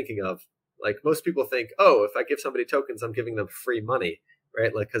paradox to be thinking of. Like most people think, oh, if I give somebody tokens, I'm giving them free money,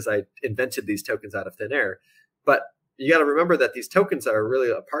 right? Like because I invented these tokens out of thin air. But you got to remember that these tokens are really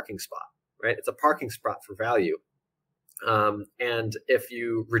a parking spot, right? It's a parking spot for value. And if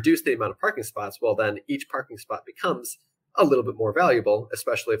you reduce the amount of parking spots, well, then each parking spot becomes a little bit more valuable,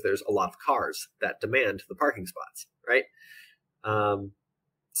 especially if there's a lot of cars that demand the parking spots, right?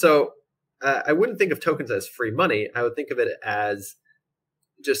 So I wouldn't think of tokens as free money. I would think of it as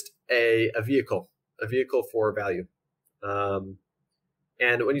just a vehicle for value. And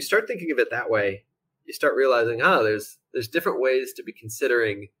when you start thinking of it that way, you start realizing, there's different ways to be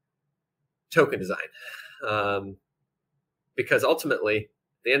considering token design. Because ultimately,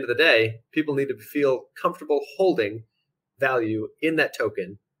 at the end of the day, people need to feel comfortable holding value in that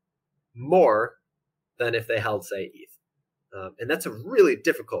token more than if they held, say, ETH. And that's a really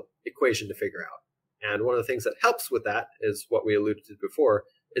difficult equation to figure out. And one of the things that helps with that is what we alluded to before,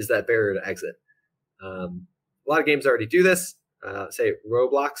 is that barrier to exit. A lot of games already do this. Say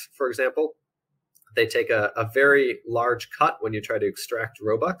Roblox, for example. They take a very large cut when you try to extract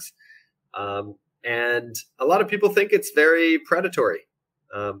Robux. And a lot of people think it's very predatory.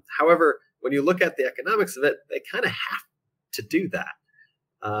 However, when you look at the economics of it, they kind of have to do that.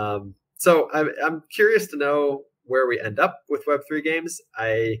 So I'm curious to know where we end up with Web3 games.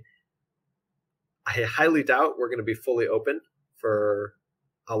 I highly doubt we're going to be fully open for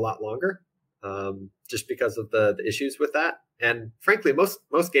a lot longer, just because of the issues with that. And frankly, most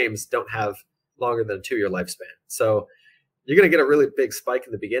games don't have longer than a 2-year lifespan. So you're going to get a really big spike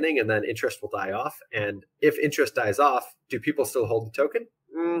in the beginning and then interest will die off. And if interest dies off, do people still hold the token?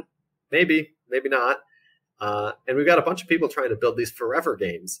 Maybe, maybe not. And we've got a bunch of people trying to build these forever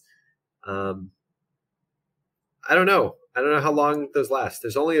games. I don't know. I don't know how long those last.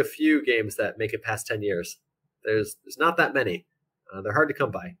 There's only a few games that make it past 10 years. There's not that many. They're hard to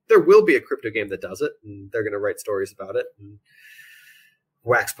come by. There will be a crypto game that does it, and they're going to write stories about it and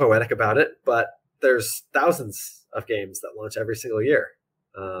wax poetic about it. But there's thousands of games that launch every single year.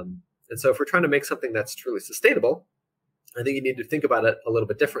 And so if we're trying to make something that's truly sustainable, I think you need to think about it a little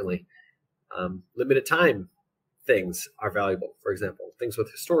bit differently. Limited time things are valuable, for example. Things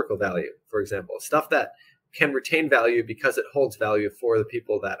with historical value, for example. Stuff that can retain value because it holds value for the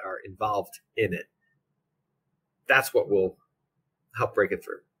people that are involved in it. That's what will help break it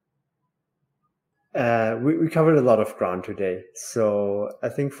through. We covered a lot of ground today. So I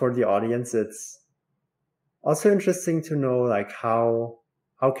think for the audience, it's also interesting to know, like, how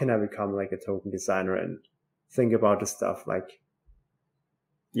can I become like a token designer and think about the stuff like,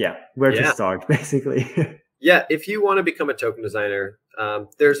 where to start, basically. Yeah, if you want to become a token designer,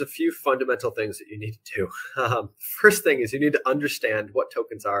 there's a few fundamental things that you need to do. First thing is you need to understand what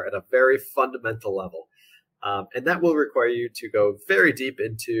tokens are at a very fundamental level. And that will require you to go very deep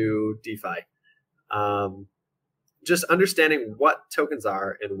into DeFi. Just understanding what tokens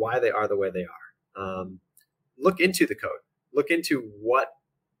are and why they are the way they are. Look into the code. Look into what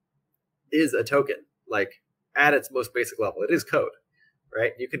is a token, like at its most basic level. It is code,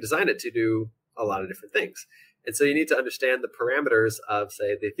 right? You can design it to do a lot of different things. And so you need to understand the parameters of,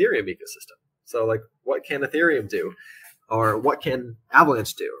 say, the Ethereum ecosystem. So like, what can Ethereum do? Or what can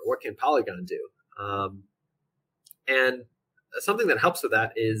Avalanche do? Or what can Polygon do? And something that helps with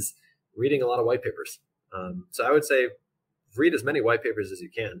that is reading a lot of white papers. So I would say read as many white papers as you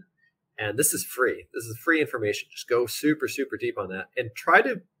can. And this is free. This is free information. Just go super, super deep on that and try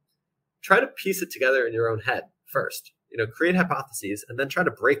to piece it together in your own head first. Create hypotheses and then try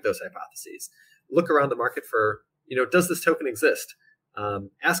to break those hypotheses. Look around the market for, does this token exist?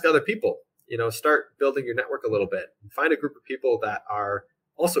 Ask other people, start building your network a little bit. Find a group of people that are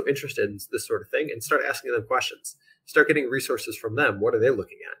also interested in this sort of thing and start asking them questions. Start getting resources from them. What are they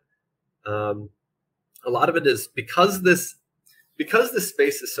looking at? A lot of it is because this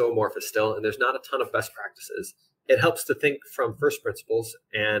space is so amorphous still, and there's not a ton of best practices, it helps to think from first principles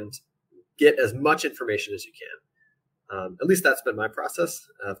and get as much information as you can. At least that's been my process.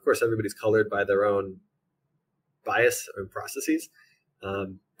 Of course, everybody's colored by their own bias or processes.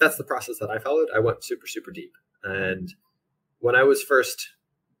 That's the process that I followed. I went super, super deep. And when I was first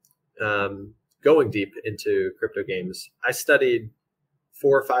going deep into crypto games, I studied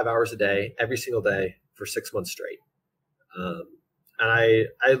 4 or 5 hours a day, every single day for 6 months straight. And I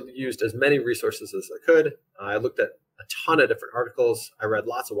used as many resources as I could. I looked at a ton of different articles. I read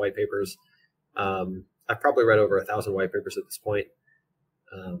lots of white papers. I've probably read over 1,000 white papers at this point.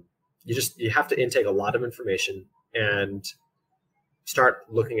 You have to intake a lot of information and start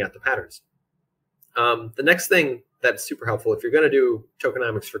looking at the patterns. The next thing that's super helpful, if you're going to do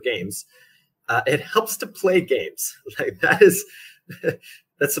tokenomics for games, it helps to play games. Like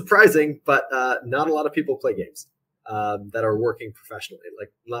that's surprising, but not a lot of people play games that are working professionally.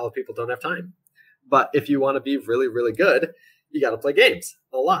 Like a lot of people don't have time. But if you want to be really, really good, you got to play games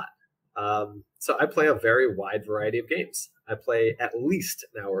a lot. So I play a very wide variety of games. I play at least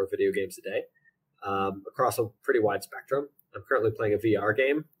an hour of video games a day across a pretty wide spectrum. I'm currently playing a VR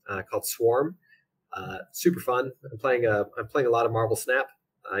game called Swarm. Super fun. I'm playing a lot of Marvel Snap.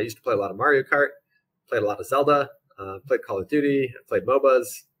 I used to play a lot of Mario Kart. Played a lot of Zelda. Played Call of Duty. I played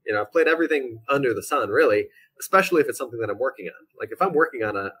MOBAs. I've played everything under the sun, really, especially if it's something that I'm working on. Like if I'm working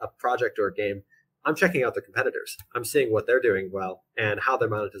on a project or a game, I'm checking out the competitors. I'm seeing what they're doing well and how their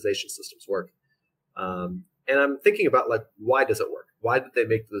monetization systems work. And I'm thinking about, like, why does it work? Why did they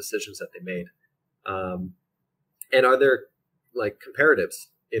make the decisions that they made? And are there like comparatives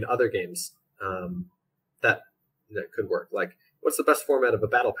in other games that could work? Like, what's the best format of a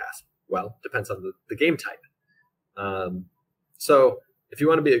battle pass? Well, depends on the game type. So if you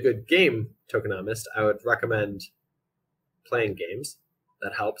want to be a good game tokenomist, I would recommend playing games.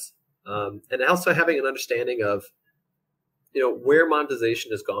 That helps. And also having an understanding of, where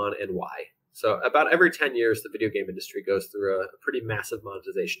monetization has gone and why. So about every 10 years, the video game industry goes through a pretty massive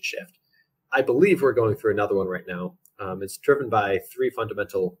monetization shift. I believe we're going through another one right now. It's driven by 3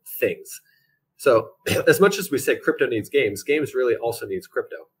 fundamental things. So as much as we say crypto needs games, games really also needs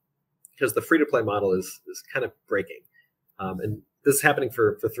crypto, because the free-to-play model is kind of breaking. And this is happening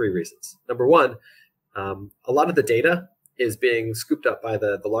for 3 reasons. Number one, a lot of the data is being scooped up by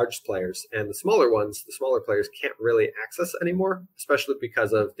the largest players, and the smaller players can't really access anymore, especially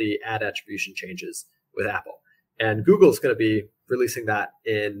because of the ad attribution changes with Apple. And Google is going to be releasing that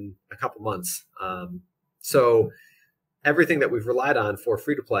in a couple months. So everything that we've relied on for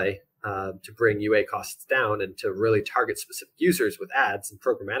free-to-play to bring UA costs down and to really target specific users with ads and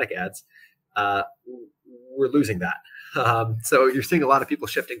programmatic ads, we're losing that. So you're seeing a lot of people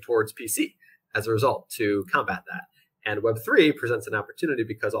shifting towards PC as a result to combat that. And Web3 presents an opportunity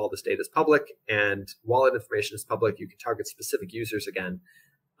because all this data is public, and wallet information is public. You can target specific users again.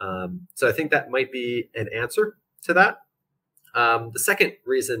 So I think that might be an answer to that. The second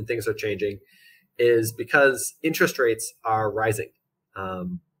reason things are changing is because interest rates are rising.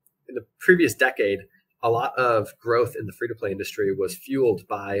 In the previous decade, a lot of growth in the free-to-play industry was fueled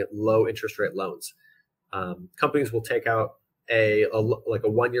by low interest rate loans. Companies will take out a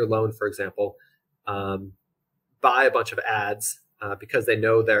 1-year loan, for example, buy a bunch of ads because they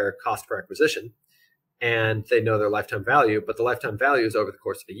know their cost per acquisition and they know their lifetime value, but the lifetime value is over the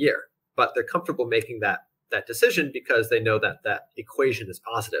course of a year. But they're comfortable making that decision because they know that that equation is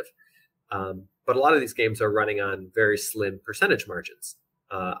positive. But a lot of these games are running on very slim percentage margins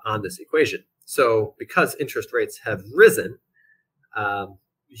on this equation. So because interest rates have risen,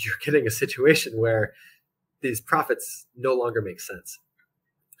 you're getting a situation where these profits no longer make sense.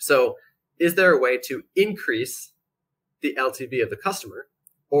 So is there a way to increase the LTV of the customer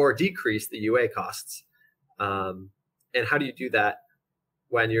or decrease the UA costs? And how do you do that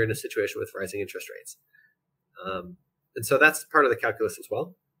when you're in a situation with rising interest rates? And so that's part of the calculus as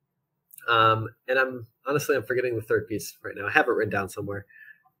well. And I'm forgetting the third piece right now. I have it written down somewhere,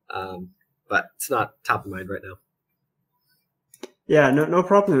 but it's not top of mind right now. Yeah, no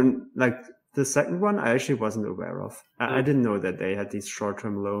problem. Like the second one, I actually wasn't aware of. I didn't know that they had these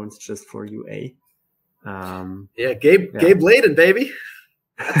short-term loans just for UA. Gabe Layden, baby.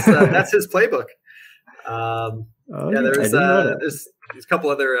 That's his playbook. There's a couple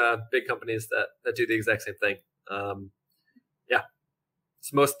other big companies that do the exact same thing.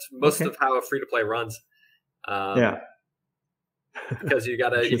 It's most of how a free to play runs. Because you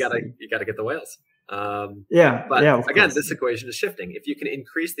gotta get the whales. Again, this equation is shifting. If you can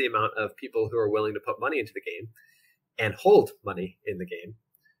increase the amount of people who are willing to put money into the game and hold money in the game,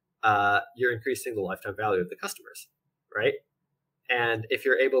 you're increasing the lifetime value of the customers, right? And if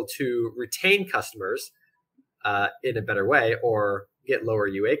you're able to retain customers in a better way or get lower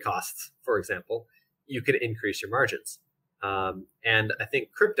UA costs, for example, you can increase your margins. And I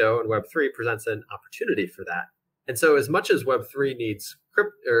think crypto and Web3 presents an opportunity for that. And so as much as Web3 needs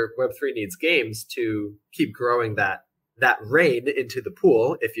games to keep growing that rain into the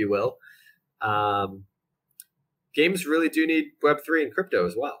pool, if you will, games really do need Web3 and crypto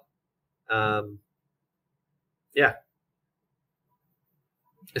as well.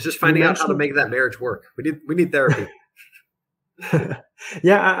 It's just finding out how to make that marriage work. We need therapy.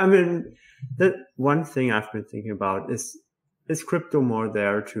 I mean, that one thing I've been thinking about is crypto more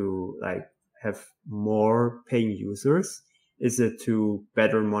there to like have more paying users? Is it to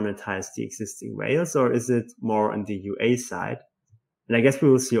better monetize the existing whales, or is it more on the UA side? And I guess we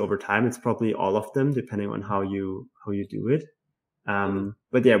will see over time. It's probably all of them, depending on how you do it.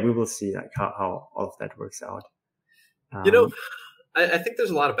 But yeah, we will see like how all of that works out. I think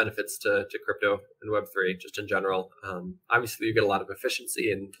there's a lot of benefits to crypto and Web3 just in general. Obviously, you get a lot of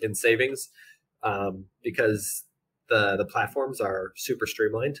efficiency in savings because the platforms are super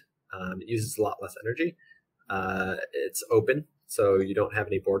streamlined. It uses a lot less energy. It's open, so you don't have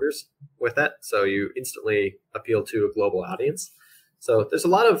any borders with that. So you instantly appeal to a global audience. So there's a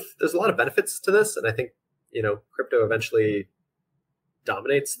lot of benefits to this, and I think crypto eventually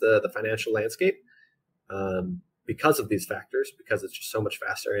dominates the financial landscape because of these factors, because it's just so much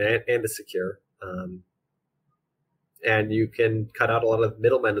faster and it's secure. And you can cut out a lot of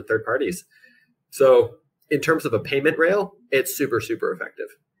middlemen and third parties. So in terms of a payment rail, it's super, super effective.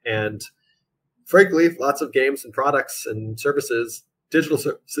 And frankly, lots of games and products and services, digital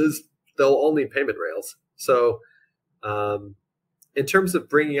services, they'll all need payment rails. So in terms of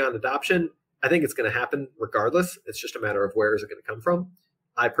bringing on adoption, I think it's going to happen regardless. It's just a matter of where is it going to come from.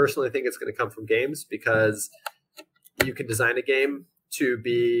 I personally think it's going to come from games because you can design a game to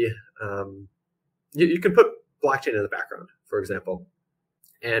be, you can put blockchain in the background, for example,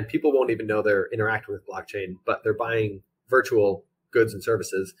 and people won't even know they're interacting with blockchain, but they're buying virtual goods and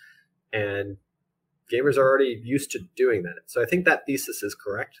services, and gamers are already used to doing that. So I think that thesis is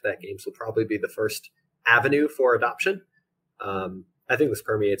correct, that games will probably be the first avenue for adoption. I think this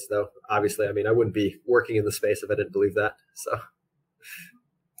permeates, though. Obviously, I mean, I wouldn't be working in the space if I didn't believe that. So,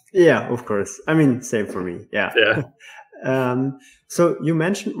 yeah, of course. I mean, same for me. Yeah. So you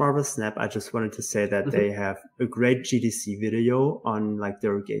mentioned Marvel Snap. I just wanted to say that they have a great GDC video on like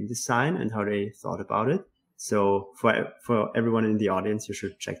their game design and how they thought about it. So for everyone in the audience, you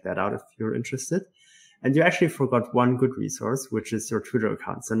should check that out if you're interested. And you actually forgot one good resource, which is your Twitter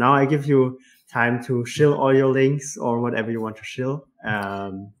account. So now I give you time to shill all your links or whatever you want to shill.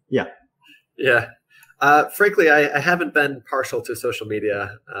 Frankly, I haven't been partial to social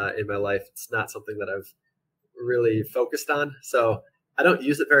media in my life. It's not something that I've really focused on. So I don't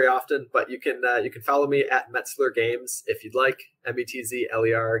use it very often, but you can follow me at Metzler Games if you'd like,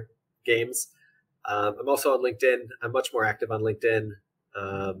 METZLER Games. I'm also on LinkedIn. I'm much more active on LinkedIn.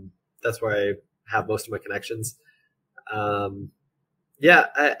 That's where I have most of my connections. Yeah,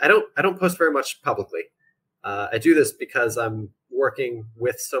 I don't post very much publicly. I do this because I'm working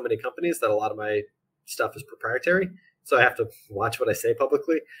with so many companies that a lot of my stuff is proprietary. So I have to watch what I say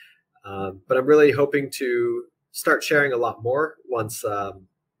publicly. But I'm really hoping to start sharing a lot more once some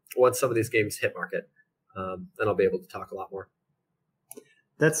of these games hit market. Then I'll be able to talk a lot more.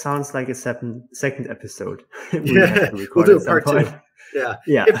 That sounds like a second episode. We'll do a part 2. Yeah.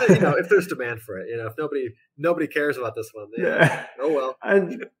 Yeah. If there's demand for it, if nobody cares about this one, oh well.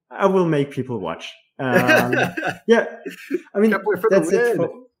 And I will make people watch. Yeah. I mean, that's it.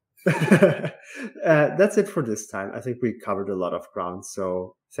 That's it for this time. I think we covered a lot of ground.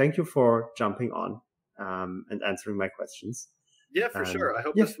 So thank you for jumping on and answering my questions. Yeah, for sure. I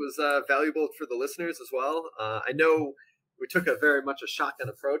hope this was valuable for the listeners as well. I know we took a very much a shotgun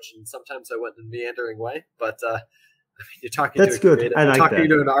approach, and sometimes I went in a meandering way, but you're talking That's to a good. I like talking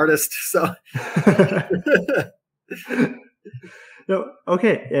to an artist, so. No,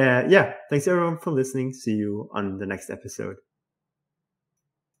 okay. Yeah. Thanks everyone for listening. See you on the next episode.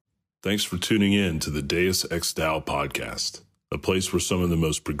 Thanks for tuning in to the Deus Ex DAO podcast, a place where some of the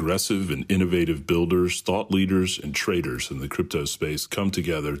most progressive and innovative builders, thought leaders, and traders in the crypto space come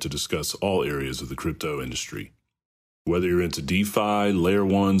together to discuss all areas of the crypto industry. Whether you're into DeFi, Layer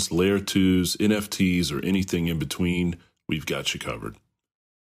 1s, Layer 2s, NFTs, or anything in between, we've got you covered.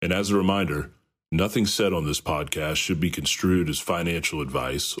 And as a reminder, nothing said on this podcast should be construed as financial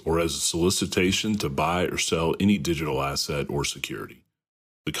advice or as a solicitation to buy or sell any digital asset or security.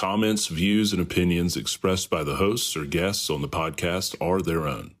 The comments, views, and opinions expressed by the hosts or guests on the podcast are their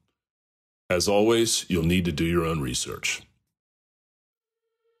own. As always, you'll need to do your own research.